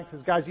presses back and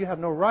says, "Guys, you have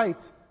no right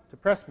to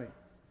press me."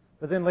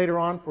 But then later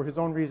on, for his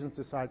own reasons,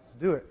 decides to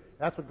do it.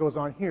 That's what goes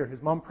on here.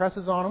 His mom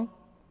presses on him,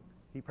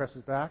 he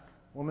presses back.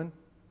 "Woman,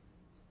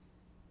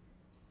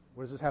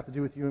 what does this have to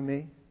do with you and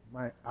me?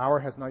 My hour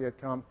has not yet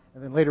come."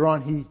 And then later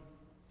on,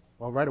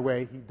 right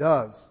away, he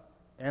does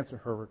answer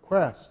her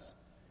requests.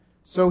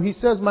 So he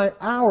says, "My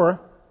hour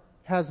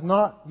has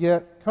not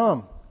yet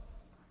come."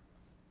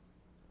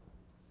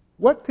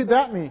 What could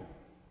that mean?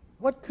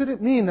 What could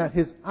it mean that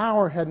his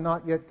hour had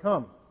not yet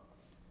come?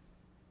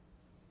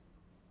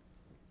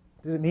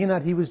 Did it mean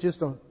that he was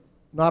just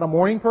not a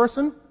morning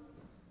person?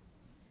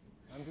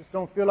 I just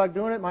don't feel like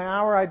doing it. My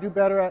hour, I do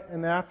better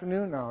in the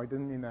afternoon? No, he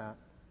didn't mean that.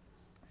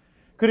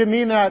 Could it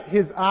mean that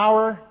his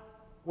hour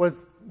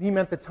he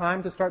meant the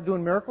time to start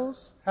doing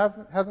miracles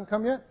hasn't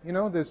come yet?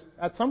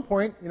 At some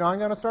point, I'm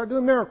going to start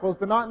doing miracles,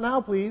 but not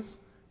now, please.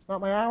 It's not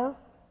my hour.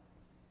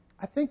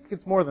 I think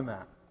it's more than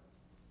that.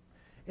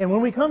 And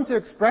when we come to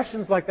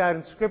expressions like that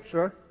in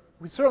Scripture,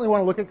 we certainly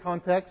want to look at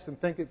context and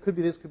think it could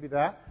be this, could be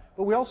that.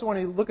 But we also want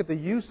to look at the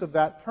use of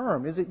that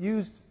term. Is it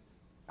used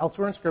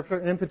elsewhere in Scripture,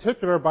 and in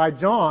particular by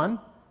John,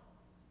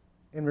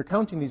 in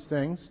recounting these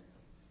things,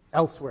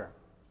 elsewhere?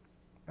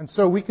 And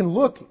so we can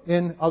look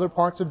in other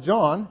parts of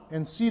John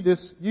and see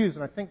this used.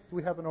 And I think, do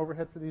we have an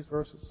overhead for these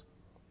verses?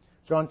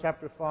 John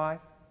chapter 5.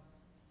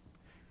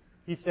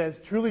 He says,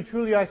 "Truly,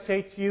 truly, I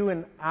say to you,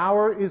 an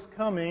hour is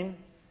coming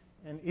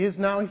and is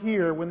now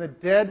here when the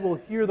dead will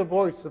hear the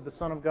voice of the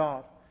Son of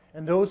God.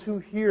 And those who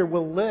hear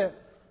will live."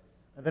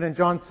 And then in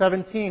John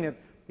 17, at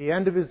the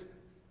end of his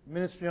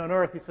ministry on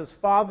earth, he says,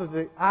 "Father,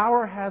 the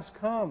hour has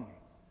come.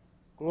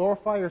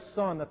 Glorify your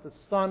Son, that the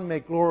Son may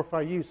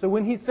glorify you." So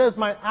when he says,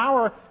 "My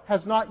hour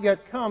has not yet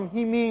come,"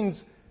 he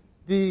means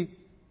the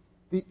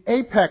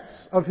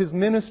apex of his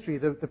ministry,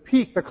 the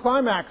peak, the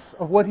climax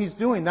of what he's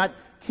doing, that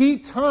key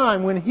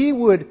time when he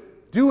would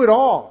do it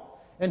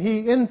all. And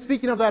in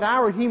speaking of that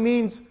hour, he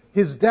means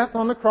his death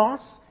on the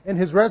cross and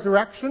his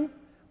resurrection.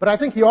 But I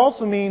think he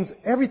also means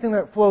everything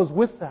that flows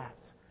with that.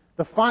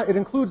 It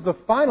includes the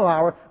final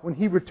hour when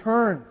he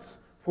returns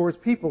for his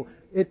people.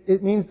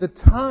 It means the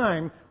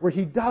time where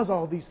he does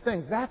all these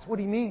things. That's what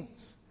he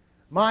means.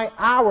 My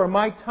hour,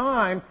 my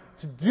time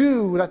to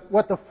do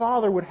what the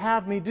Father would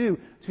have me do.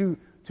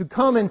 To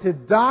come and to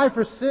die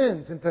for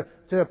sins and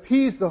to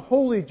appease the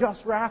holy,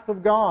 just wrath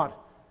of God.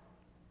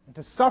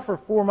 and to suffer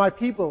for my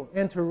people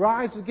and to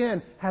rise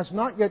again has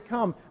not yet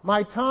come.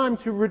 My time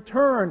to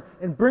return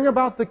and bring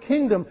about the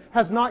kingdom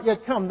has not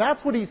yet come.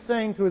 That's what he's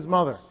saying to his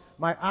mother.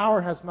 My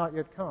hour has not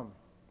yet come.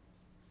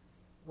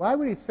 Why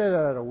would he say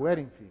that at a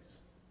wedding feast?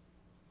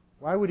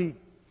 Why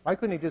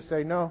couldn't he just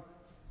say, no,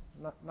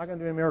 I'm not going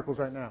to do any miracles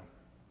right now?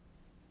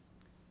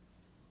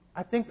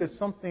 I think there's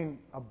something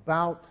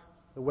about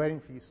the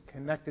wedding feast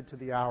connected to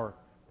the hour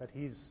that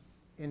he's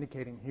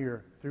indicating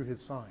here through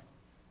his sign.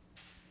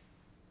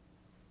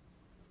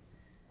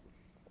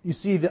 You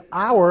see, the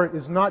hour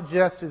is not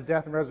just his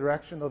death and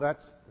resurrection, though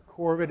that's the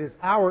core of it. His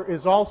hour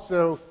is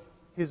also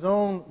his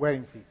own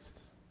wedding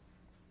feast.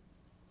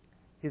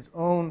 His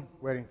own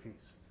wedding feast.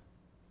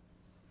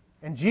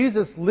 And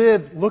Jesus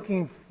lived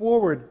looking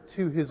forward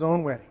to his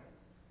own wedding.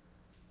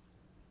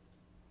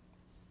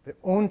 The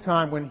own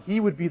time when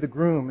he would be the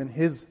groom and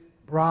his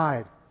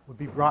bride would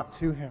be brought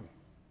to him,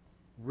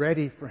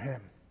 ready for him,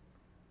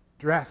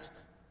 dressed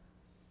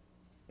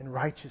in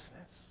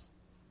righteousness,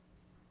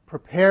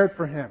 prepared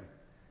for him.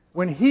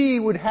 When he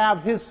would have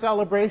his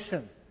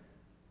celebration,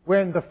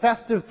 when the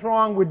festive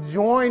throng would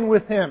join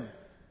with him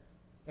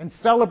and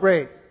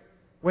celebrate,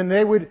 when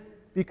they would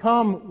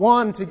become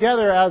one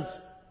together as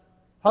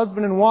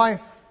husband and wife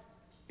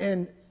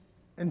and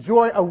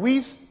enjoy a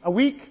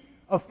week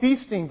of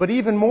feasting. But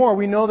even more,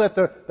 we know that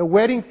the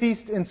wedding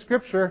feast in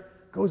Scripture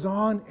goes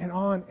on and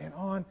on and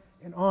on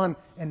and on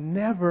and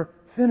never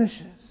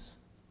finishes.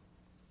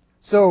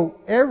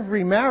 So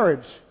every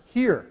marriage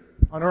here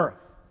on earth,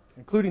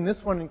 including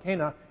this one in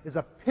Cana, is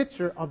a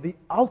picture of the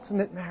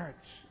ultimate marriage.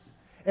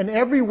 And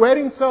every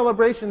wedding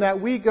celebration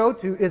that we go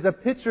to is a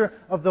picture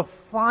of the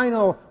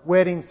final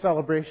wedding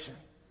celebration.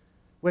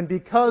 When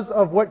because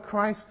of what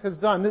Christ has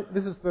done,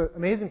 this is the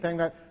amazing thing,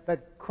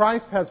 that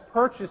Christ has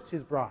purchased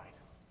His bride.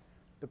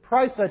 The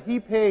price that He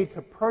paid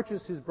to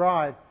purchase His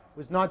bride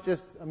was not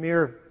just a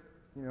mere,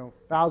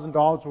 $1,000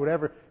 or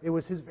whatever. It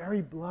was His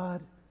very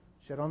blood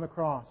shed on the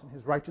cross and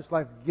His righteous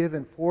life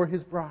given for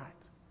His bride.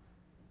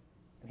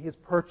 And He has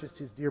purchased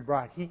His dear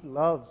bride. He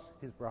loves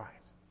His bride.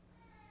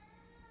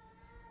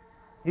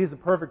 He is the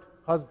perfect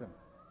husband.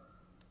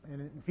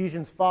 And in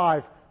Ephesians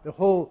 5, the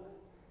whole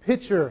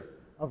picture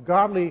of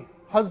godly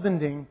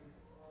husbanding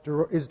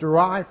is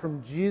derived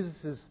from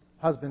Jesus'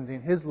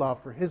 husbanding, His love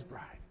for His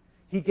bride.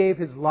 He gave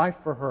His life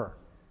for her.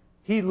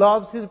 He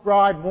loves His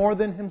bride more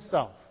than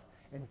Himself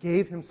and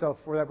gave Himself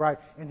for that bride.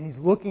 And He's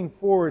looking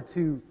forward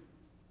to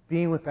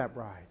being with that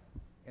bride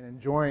and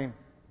enjoying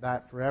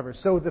that forever.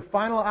 So the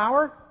final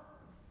hour,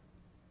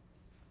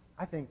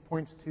 I think,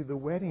 points to the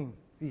wedding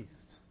feast.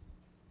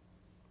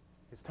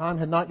 His time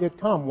had not yet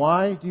come.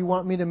 Why do you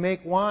want me to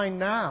make wine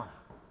now?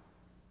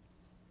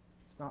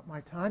 It's not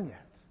my time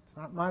yet. It's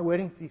not my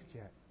wedding feast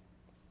yet.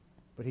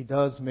 But He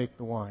does make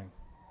the wine.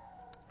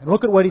 And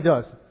look at what He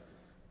does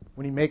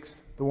when He makes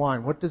the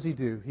wine. What does He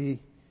do?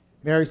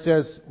 Mary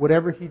says,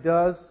 whatever He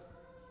does,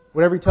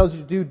 whatever He tells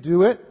you to do,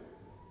 do it.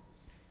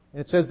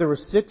 And it says there were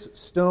 6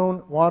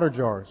 stone water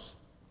jars.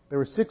 There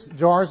were 6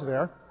 jars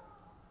there.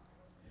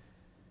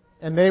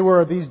 And they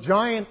were these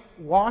giant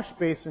wash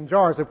basin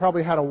jars. They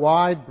probably had a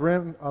wide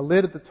brim, a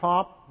lid at the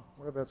top,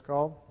 whatever that's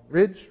called.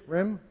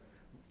 Rim,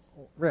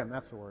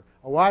 that's the word.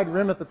 A wide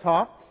rim at the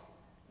top.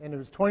 And it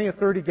was 20 or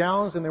 30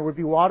 gallons, and there would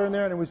be water in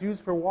there, and it was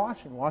used for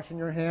washing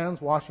your hands,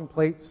 washing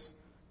plates,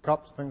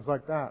 cups, things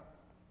like that.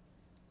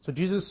 So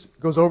Jesus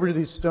goes over to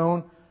these to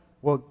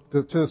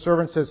the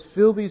servant, says,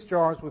 fill these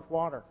jars with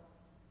water.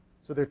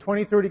 So they're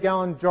 20, 30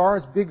 gallon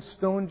jars, big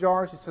stone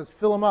jars. He says,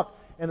 fill them up.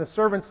 And the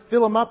servants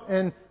fill them up,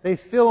 and they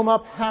fill them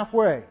up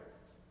halfway.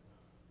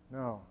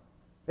 No.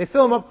 They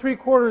fill them up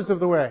 3/4 of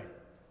the way.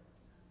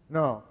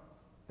 No.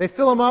 They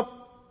fill them up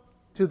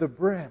to the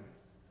brim.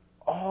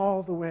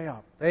 All the way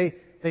up. They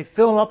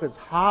fill them up as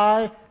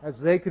high as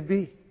they could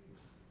be.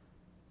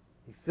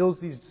 He fills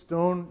these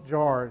stone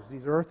jars,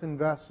 these earthen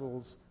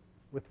vessels,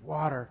 with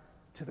water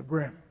to the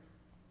brim.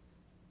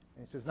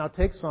 And He says, now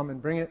take some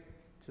and bring it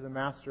to the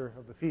master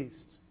of the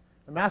feast.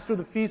 The master of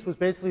the feast was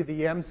basically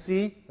the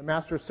MC, the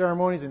master of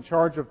ceremonies, in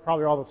charge of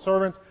probably all the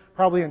servants,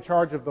 probably in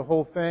charge of the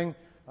whole thing.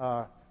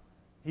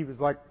 He was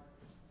like,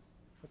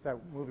 what's that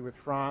movie with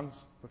Franz?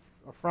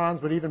 Franz,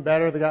 but even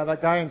better,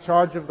 that guy in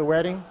charge of the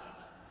wedding.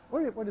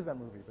 What is that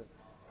movie?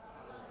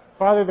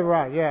 Father of the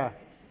Bride, yeah.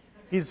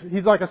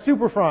 He's like a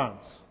super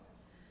Franz.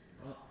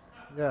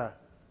 Yeah.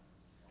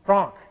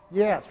 Frank.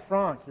 Yes,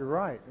 Frank. You're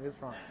right. It is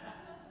Frank.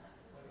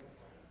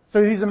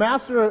 So he's the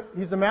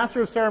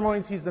master of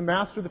ceremonies. He's the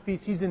master of the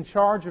feast. He's in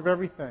charge of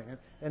everything.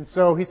 And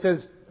so he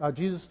says,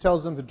 Jesus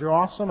tells them to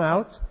draw some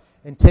out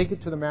and take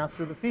it to the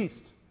master of the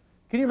feast.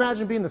 Can you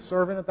imagine being the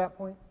servant at that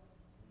point?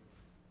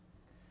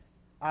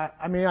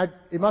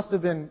 It must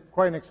have been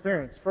quite an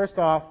experience. First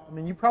off,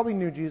 you probably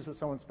knew Jesus was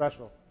someone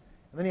special.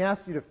 And then He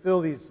asked you to fill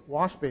these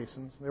wash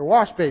basins. They're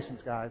wash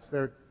basins, guys.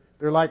 They're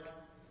like,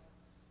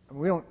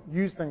 we don't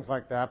use things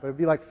like that, but it'd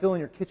be like filling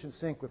your kitchen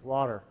sink with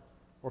water.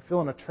 Or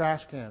filling a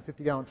trash can,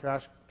 50-gallon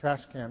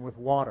trash can with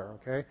water,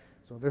 okay?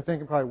 So they're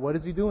thinking probably, what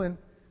is He doing?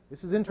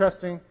 This is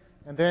interesting.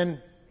 And then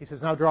He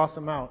says, now draw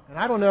some out. And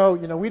I don't know,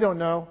 we don't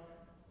know.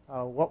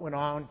 what went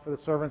on for the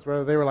servants,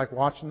 whether they were like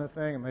watching the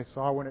thing and they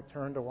saw when it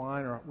turned to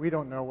wine, or we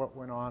don't know what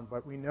went on,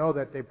 but we know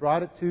that they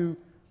brought it to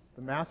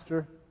the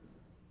master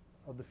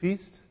of the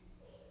feast,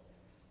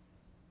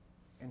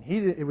 and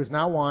it was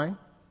now wine.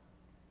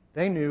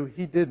 They knew,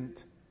 he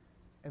didn't.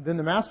 And then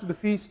the master of the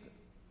feast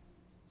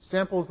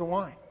samples the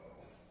wine.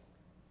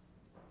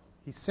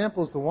 He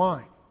samples the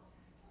wine.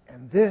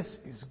 And this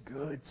is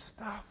good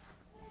stuff.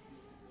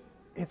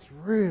 It's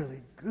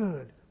really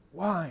good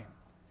wine.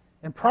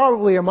 And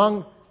probably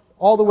among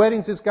all the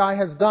weddings this guy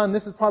has done,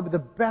 this is probably the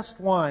best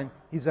wine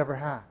he's ever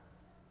had.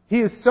 He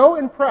is so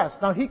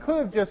impressed. Now, he could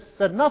have just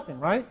said nothing,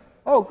 right?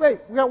 Oh, great,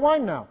 we got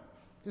wine now.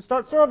 Just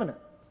start serving it.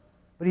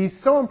 But he's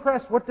so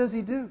impressed, what does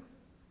he do?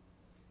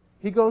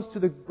 He goes to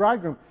the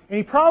bridegroom. And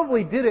he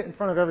probably did it in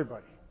front of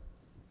everybody.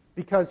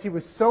 Because he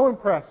was so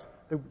impressed.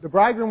 The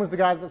bridegroom was the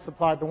guy that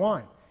supplied the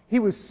wine. He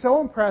was so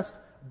impressed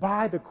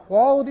by the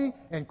quality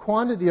and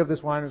quantity of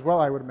this wine as well,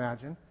 I would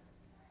imagine,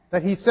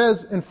 that he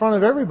says in front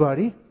of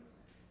everybody,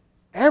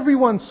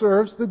 everyone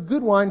serves the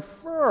good wine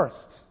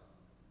first.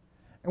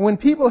 And when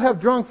people have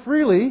drunk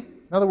freely,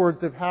 in other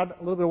words, they've had a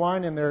little bit of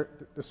wine and their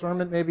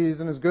discernment maybe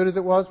isn't as good as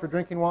it was for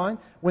drinking wine,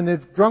 when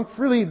they've drunk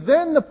freely,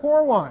 then the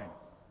poor wine.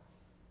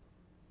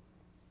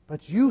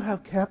 But you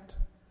have kept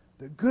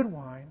the good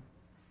wine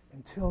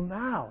until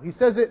now. He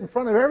says it in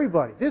front of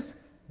everybody.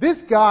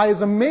 This guy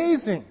is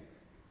amazing.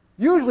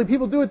 Usually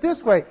people do it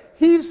this way.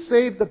 He's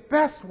saved the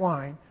best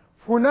wine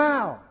for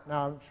now.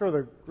 Now, I'm sure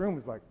the groom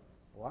was like,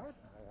 what?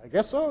 I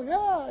guess so. Yeah,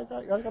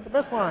 I got the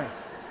best wine.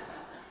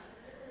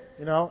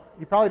 You know,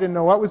 he probably didn't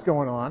know what was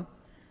going on.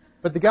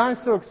 But the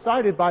guy's so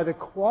excited by the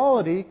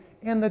quality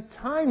and the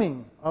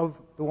timing of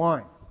the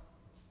wine.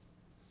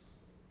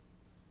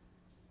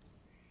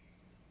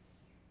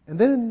 And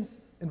then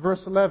in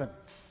verse 11,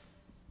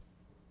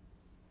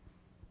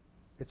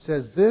 it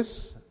says,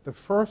 this, the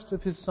first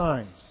of his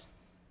signs,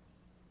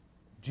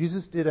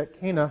 Jesus did at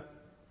Cana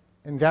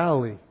in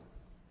Galilee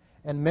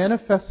and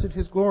manifested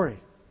his glory.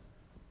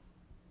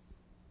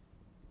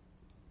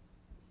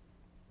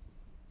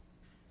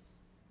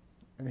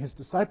 And his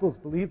disciples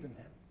believed in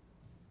him.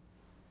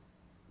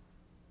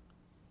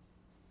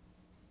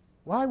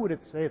 Why would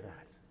it say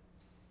that?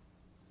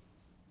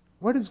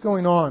 What is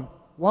going on?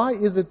 Why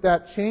is it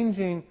that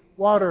changing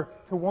water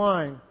to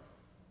wine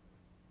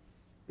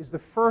is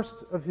the first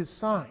of his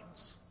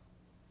signs?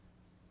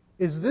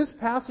 Is this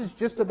passage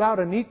just about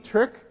a neat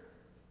trick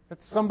that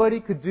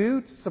somebody could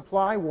do to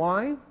supply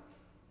wine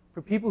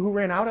for people who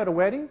ran out at a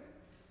wedding?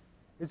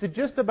 Is it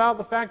just about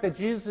the fact that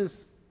Jesus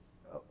is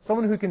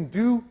someone who can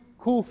do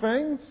cool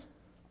things?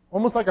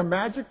 Almost like a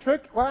magic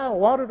trick? Wow,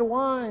 water to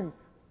wine.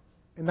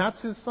 And that's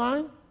his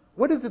sign?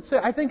 What does it say?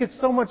 I think it's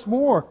so much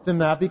more than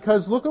that,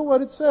 because look at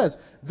what it says.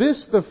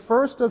 This, the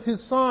first of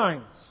his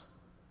signs.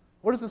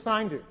 What does the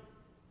sign do?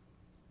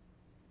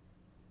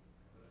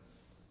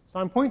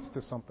 Sign points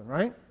to something,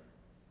 right?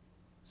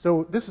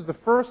 So this is the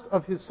first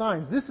of his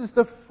signs. This is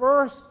the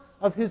first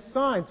of his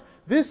signs.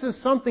 This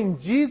is something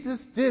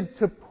Jesus did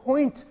to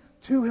point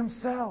to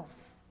himself.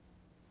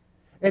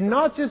 And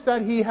not just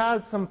that he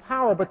had some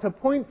power, but to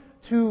point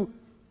to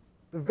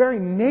the very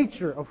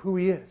nature of who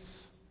he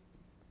is.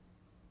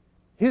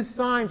 His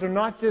signs are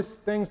not just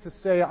things to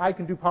say, I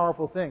can do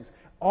powerful things.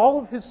 All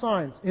of his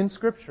signs in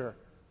Scripture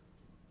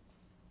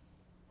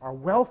are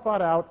well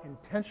thought out,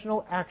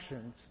 intentional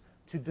actions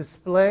to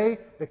display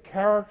the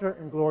character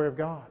and glory of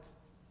God.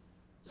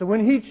 So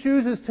when he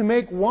chooses to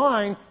make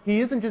wine,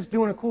 he isn't just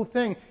doing a cool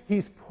thing.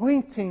 He's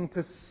pointing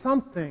to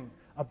something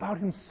about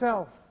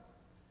himself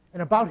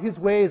and about his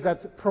ways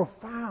that's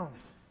profound.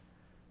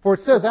 For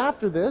it says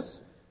after this,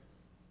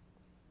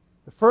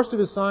 the first of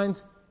his signs,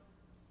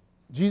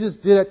 Jesus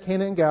did at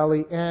Cana in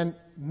Galilee and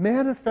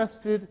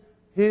manifested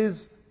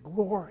his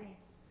glory.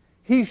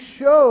 He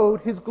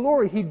showed his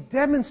glory. He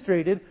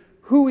demonstrated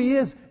who he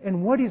is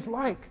and what he's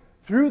like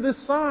through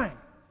this sign.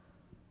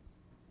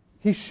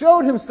 He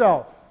showed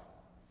himself.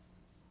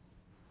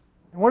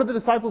 And what did the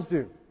disciples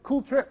do?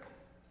 Cool trick.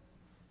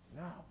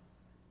 No.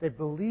 They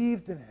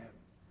believed in him.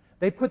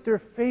 They put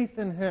their faith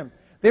in him.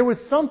 There was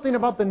something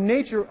about the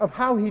nature of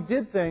how he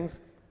did things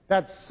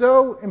that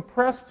so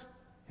impressed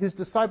his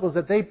disciples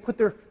that they put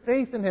their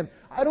faith in him.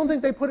 I don't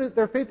think they put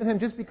their faith in him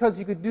just because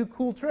he could do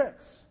cool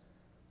tricks.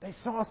 They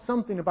saw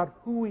something about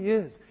who he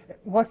is,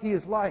 what he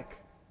is like.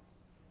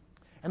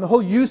 And the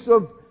whole use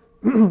of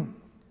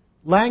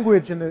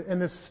language in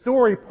this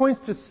story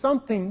points to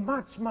something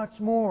much, much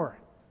more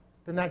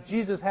than that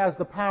Jesus has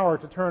the power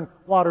to turn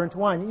water into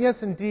wine.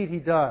 Yes, indeed, he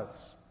does.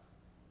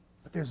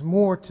 But there's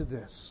more to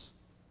this.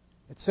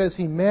 It says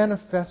he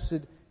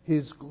manifested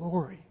his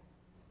glory.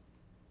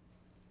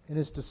 And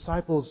his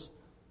disciples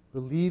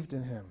believed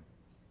in him.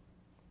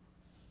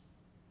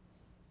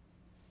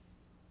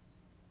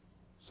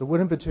 So what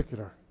in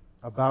particular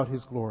about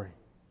his glory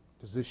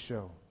does this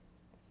show?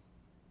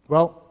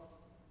 Well,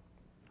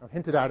 I've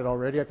hinted at it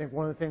already. I think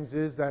one of the things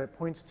is that it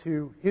points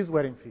to his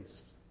wedding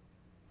feast.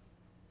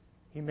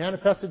 He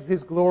manifested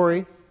his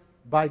glory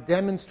by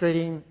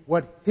demonstrating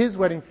what his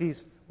wedding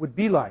feast would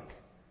be like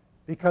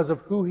because of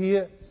who he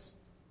is.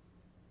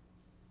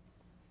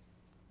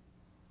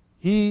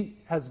 He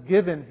has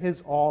given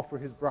His all for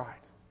His bride.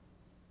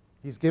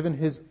 He's given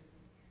His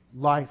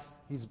life.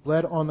 He's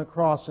bled on the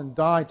cross and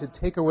died to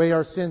take away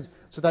our sins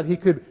so that He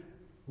could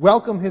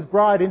welcome His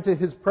bride into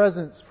His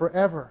presence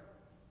forever.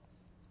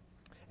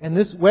 And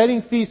this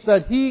wedding feast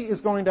that He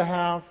is going to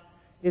have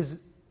is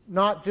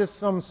not just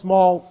some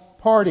small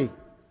party.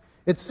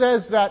 It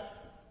says that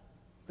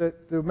the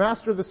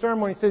master of the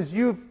ceremony says,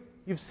 you've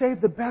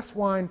saved the best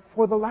wine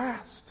for the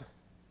last.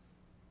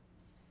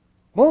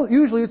 Well,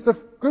 usually it's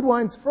the good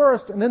wines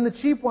first and then the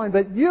cheap wine,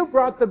 but you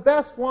brought the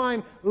best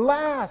wine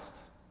last.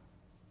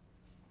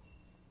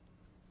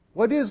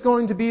 What is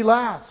going to be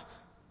last?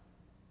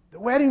 The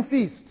wedding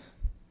feast.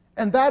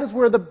 And that is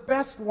where the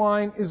best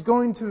wine is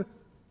going to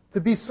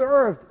be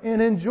served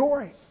and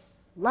enjoyed.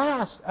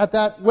 Last at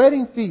that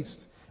wedding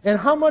feast. And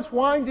how much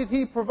wine did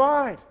He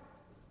provide?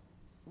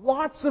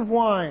 Lots of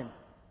wine.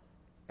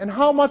 And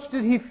how much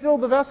did He fill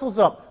the vessels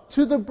up?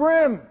 To the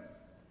brim.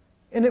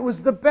 And it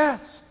was the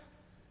best.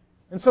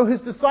 And so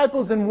His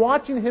disciples, in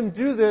watching Him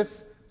do this,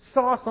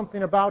 saw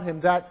something about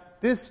Him, that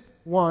this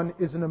one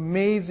is an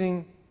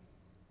amazing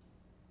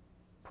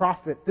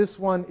prophet. This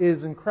one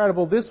is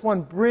incredible. This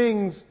one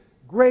brings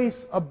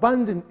grace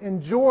abundant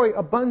and joy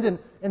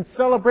abundant and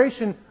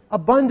celebration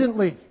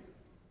abundantly.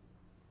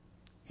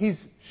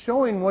 He's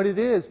showing what it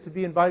is to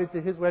be invited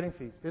to His wedding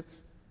feast.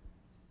 It's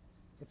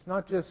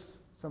not just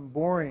some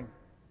boring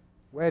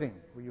wedding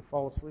where you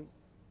fall asleep.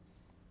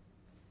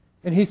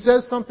 And He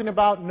says something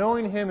about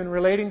knowing Him and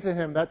relating to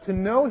Him, that to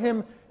know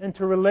Him and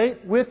to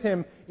relate with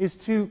Him is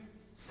to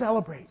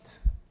celebrate.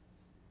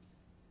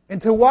 And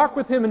to walk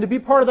with Him and to be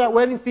part of that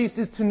wedding feast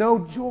is to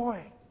know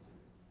joy.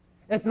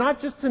 And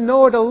not just to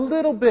know it a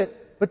little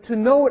bit, but to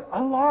know it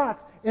a lot,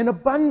 in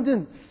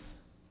abundance.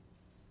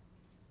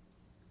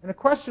 And a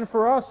question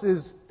for us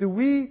is, do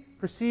we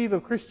perceive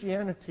of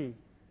Christianity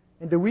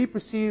and do we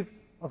perceive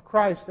of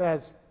Christ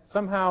as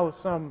somehow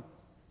some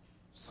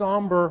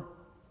somber,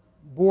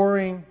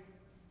 boring,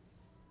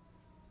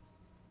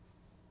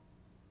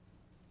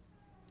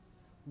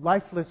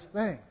 lifeless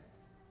thing?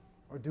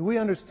 Or do we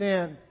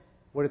understand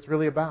what it's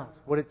really about?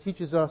 What it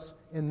teaches us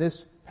in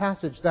this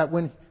passage, that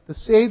when the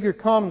Savior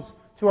comes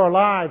to our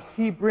lives,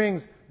 He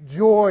brings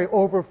joy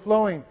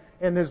overflowing.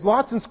 And there's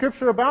lots in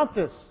Scripture about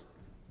this.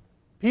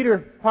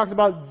 Peter talks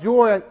about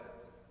joy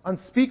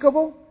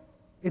unspeakable.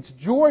 It's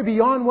joy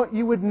beyond what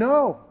you would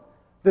know.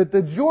 That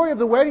the joy of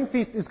the wedding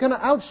feast is going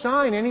to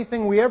outshine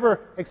anything we ever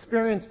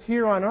experienced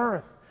here on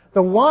earth.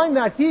 The wine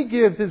that He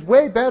gives is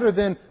way better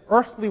than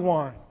earthly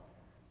wine.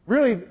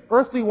 Really,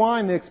 earthly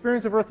wine, the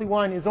experience of earthly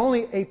wine, is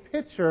only a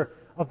picture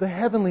of the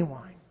heavenly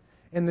wine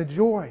and the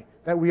joy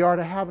that we are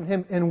to have in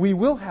Him and we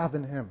will have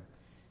in Him.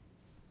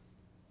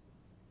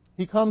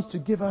 He comes to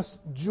give us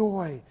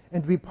joy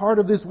and to be part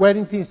of this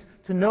wedding feast,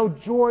 to know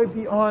joy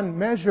beyond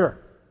measure.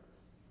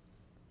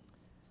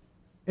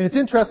 And it's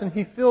interesting,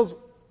 He fills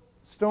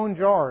stone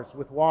jars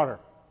with water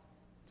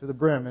to the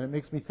brim. And it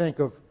makes me think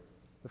of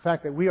the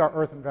fact that we are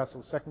earthen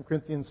vessels, 2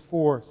 Corinthians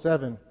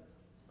 4:7.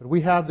 But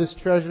we have this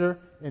treasure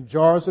in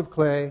jars of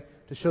clay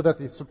to show that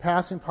the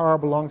surpassing power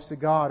belongs to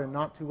God and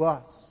not to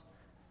us.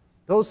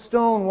 Those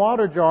stone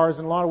water jars,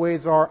 in a lot of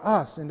ways, are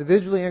us,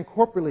 individually and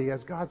corporately,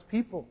 as God's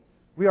people.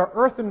 We are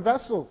earthen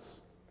vessels.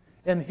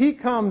 And He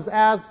comes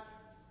as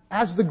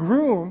the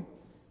groom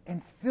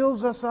and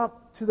fills us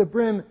up to the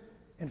brim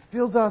and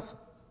fills us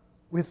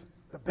with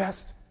the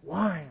best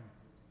wine.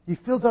 He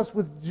fills us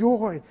with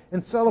joy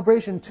and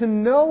celebration. To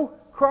know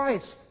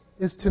Christ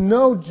is to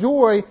know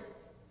joy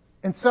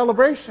and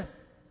celebration.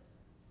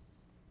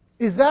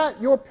 Is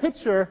that your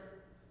picture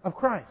of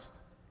Christ?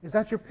 Is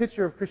that your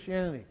picture of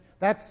Christianity?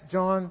 That's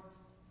John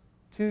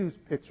 2's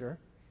picture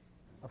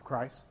of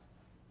Christ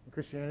and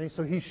Christianity.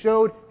 So He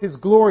showed His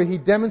glory. He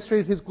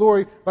demonstrated His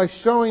glory by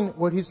showing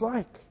what He's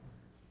like.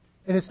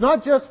 And it's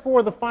not just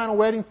for the final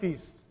wedding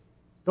feast,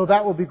 though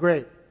that will be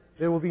great.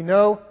 There'll be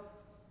no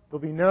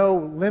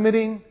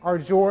limiting our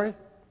joy.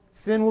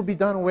 Sin will be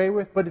done away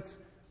with, but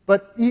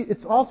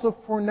it's also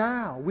for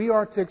now. We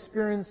are to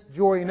experience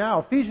joy now.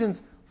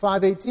 Ephesians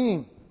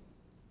 5:18.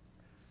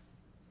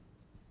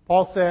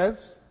 Paul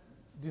says,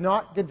 "Do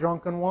not get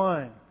drunk on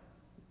wine,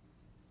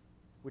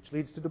 which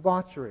leads to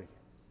debauchery,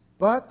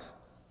 but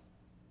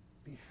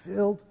be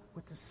filled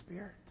with the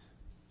Spirit."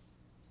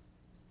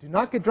 Do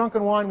not get drunk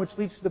on wine, which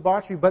leads to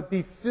debauchery, but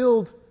be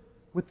filled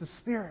with the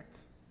Spirit.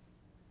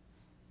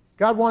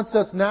 God wants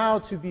us now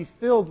to be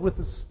filled with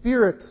the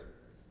Spirit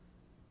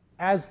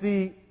as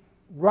the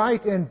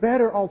right and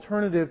better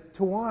alternative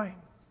to wine.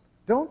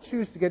 Don't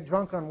choose to get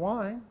drunk on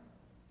wine.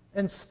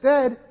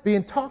 Instead, be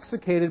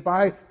intoxicated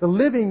by the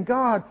living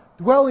God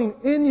dwelling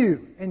in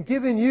you and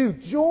giving you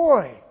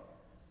joy.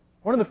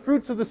 One of the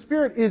fruits of the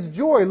Spirit is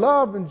joy,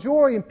 love and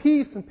joy and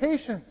peace and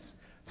patience.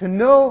 To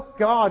know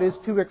God is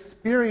to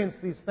experience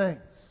these things.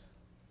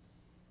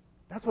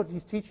 That's what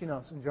He's teaching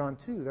us in John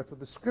 2. That's what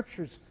the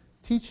Scriptures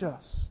teach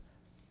us.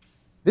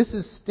 This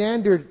is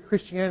standard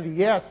Christianity.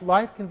 Yes,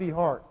 life can be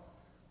hard.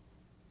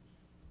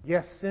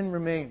 Yes, sin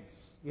remains.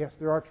 Yes,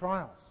 there are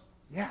trials.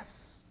 Yes.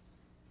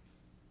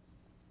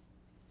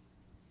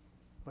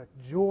 But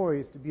joy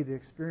is to be the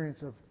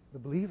experience of the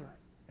believer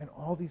and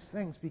all these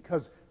things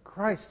because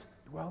Christ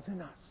dwells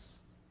in us.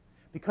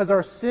 Because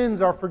our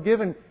sins are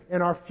forgiven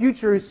and our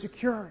future is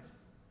secured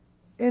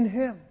in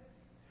Him.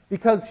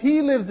 Because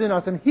He lives in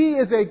us and He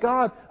is a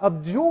God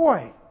of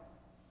joy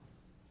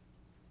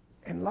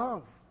and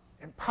love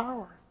and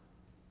power.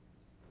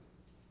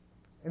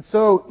 And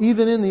so,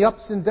 even in the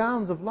ups and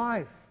downs of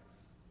life,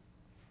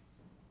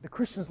 the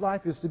Christian's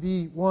life is to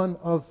be one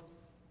of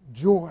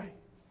joy.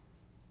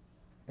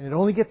 And it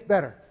only gets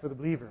better for the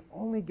believer. It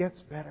only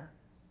gets better.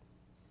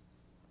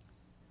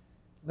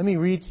 Let me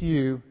read to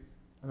you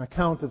an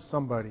account of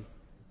somebody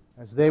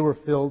as they were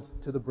filled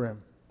to the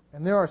brim.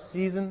 And there are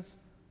seasons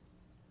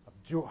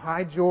of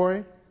high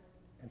joy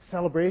and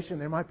celebration.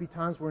 There might be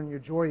times when your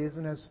joy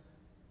isn't as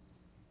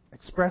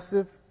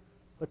expressive.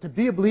 But to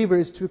be a believer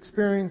is to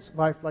experience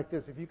life like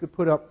this. If you could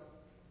put up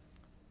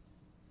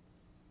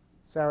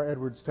Sarah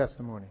Edwards'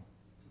 testimony.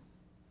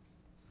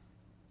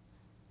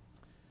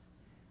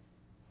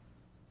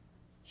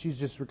 She's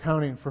just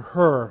recounting for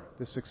her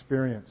this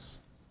experience.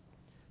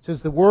 It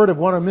says, the word of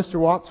one of Mr.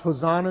 Watt's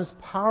hosannas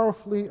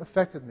powerfully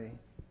affected me.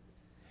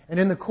 And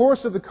in the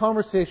course of the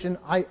conversation,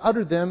 I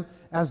uttered them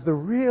as the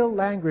real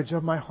language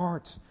of my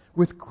heart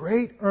with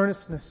great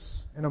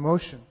earnestness and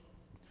emotion.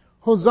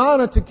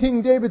 Hosanna to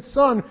King David's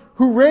Son,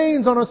 who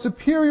reigns on a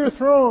superior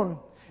throne.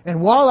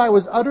 And while I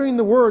was uttering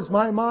the words,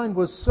 my mind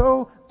was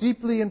so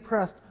deeply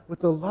impressed with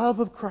the love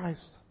of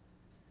Christ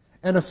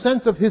and a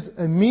sense of His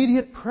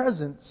immediate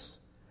presence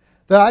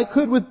that I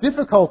could with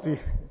difficulty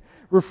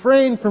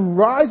refrain from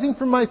rising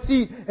from my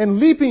seat and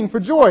leaping for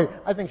joy.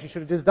 I think she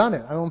should have just done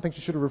it. I don't think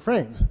she should have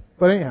refrained.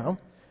 But anyhow,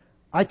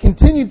 I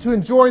continued to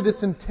enjoy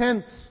this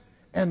intense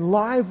and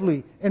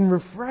lively and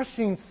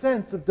refreshing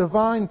sense of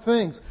divine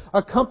things,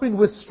 accompanied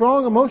with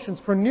strong emotions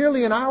for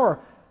nearly an hour,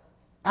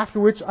 after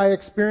which I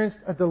experienced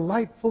a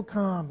delightful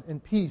calm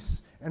and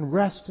peace and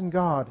rest in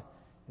God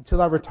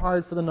until I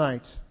retired for the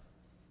night.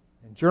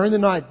 And during the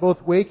night,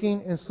 both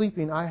waking and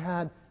sleeping, I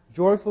had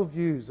joyful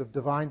views of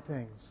divine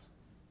things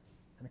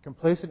and a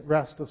complacent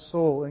rest of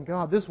soul in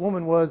God. This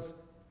woman was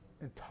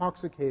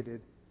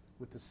intoxicated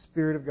with the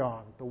Spirit of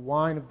God, with the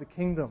wine of the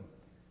kingdom,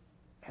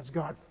 as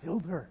God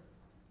filled her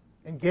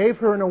and gave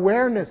her an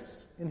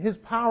awareness in His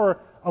power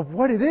of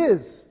what it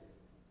is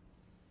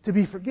to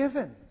be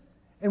forgiven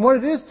and what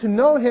it is to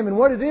know Him and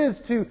what it is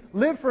to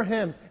live for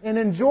Him and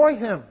enjoy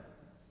Him.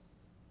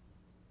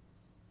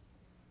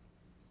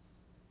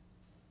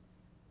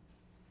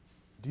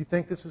 Do you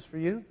think this is for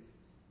you?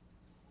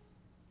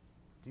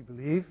 Do you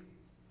believe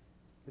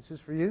this is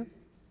for you?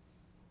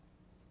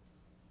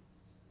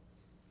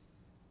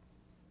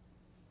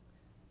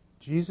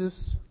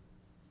 Jesus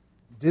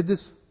did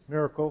this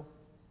miracle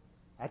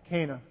at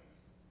Cana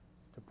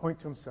to point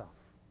to Himself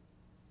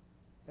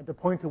and to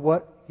point to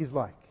what He's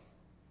like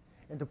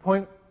and to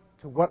point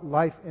to what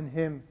life in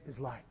Him is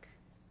like.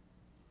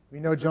 We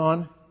know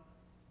John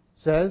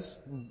says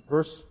in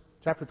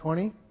chapter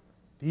 20,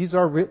 these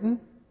are written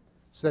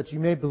so that you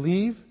may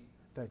believe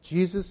that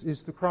Jesus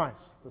is the Christ,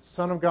 the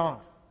Son of God,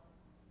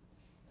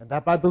 and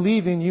that by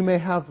believing you may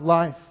have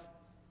life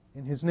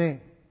in His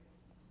name.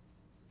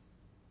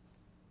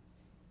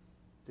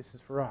 This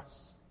is for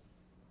us.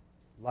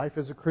 Life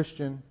as a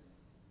Christian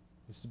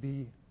is to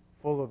be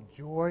full of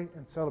joy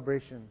and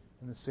celebration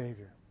in the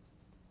Savior.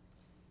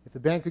 If the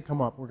band could come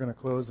up, we're going to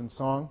close in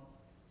song.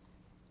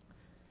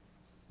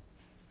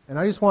 And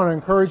I just want to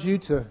encourage you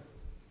to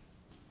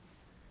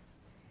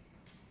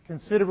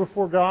consider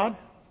before God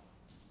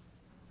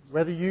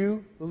whether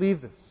you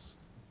believe this.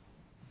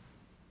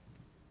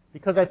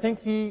 Because I think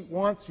He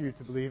wants you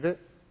to believe it,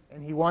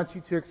 and He wants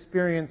you to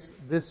experience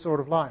this sort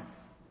of life.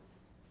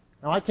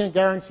 Now, I can't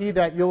guarantee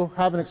that you'll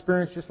have an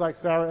experience just like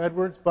Sarah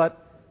Edwards,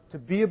 but to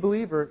be a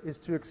believer is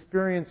to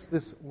experience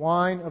this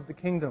wine of the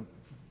kingdom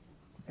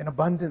in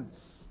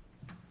abundance.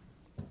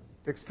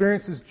 To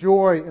experience this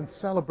joy and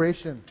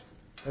celebration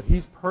that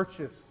He's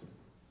purchased.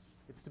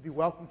 It's to be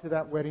welcome to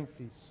that wedding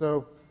feast.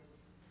 So,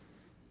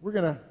 we're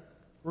going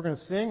to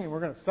sing and we're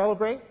going to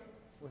celebrate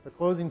with a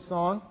closing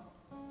song.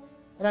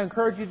 And I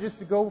encourage you just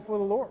to go before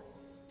the Lord.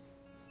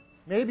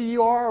 Maybe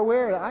you are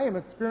aware that I am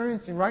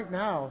experiencing right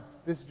now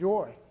this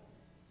joy.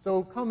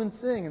 So come and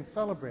sing and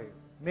celebrate.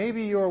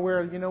 Maybe you're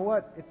aware, you know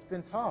what, it's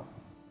been tough.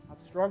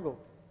 I've struggled.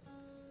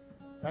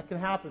 That can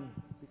happen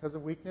because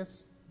of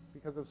weakness,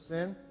 because of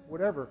sin,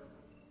 whatever.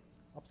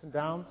 Ups and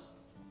downs.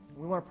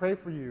 We want to pray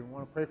for you. We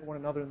want to pray for one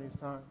another in these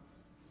times.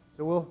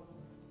 So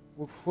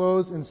we'll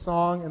close in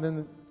song, and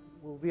then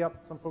we'll be up.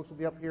 Some folks will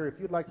be up here. If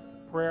you'd like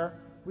prayer,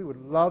 we would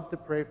love to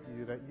pray for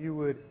you that you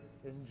would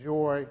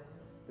enjoy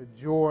the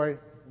joy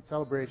and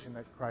celebration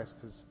that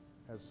Christ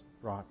has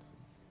brought.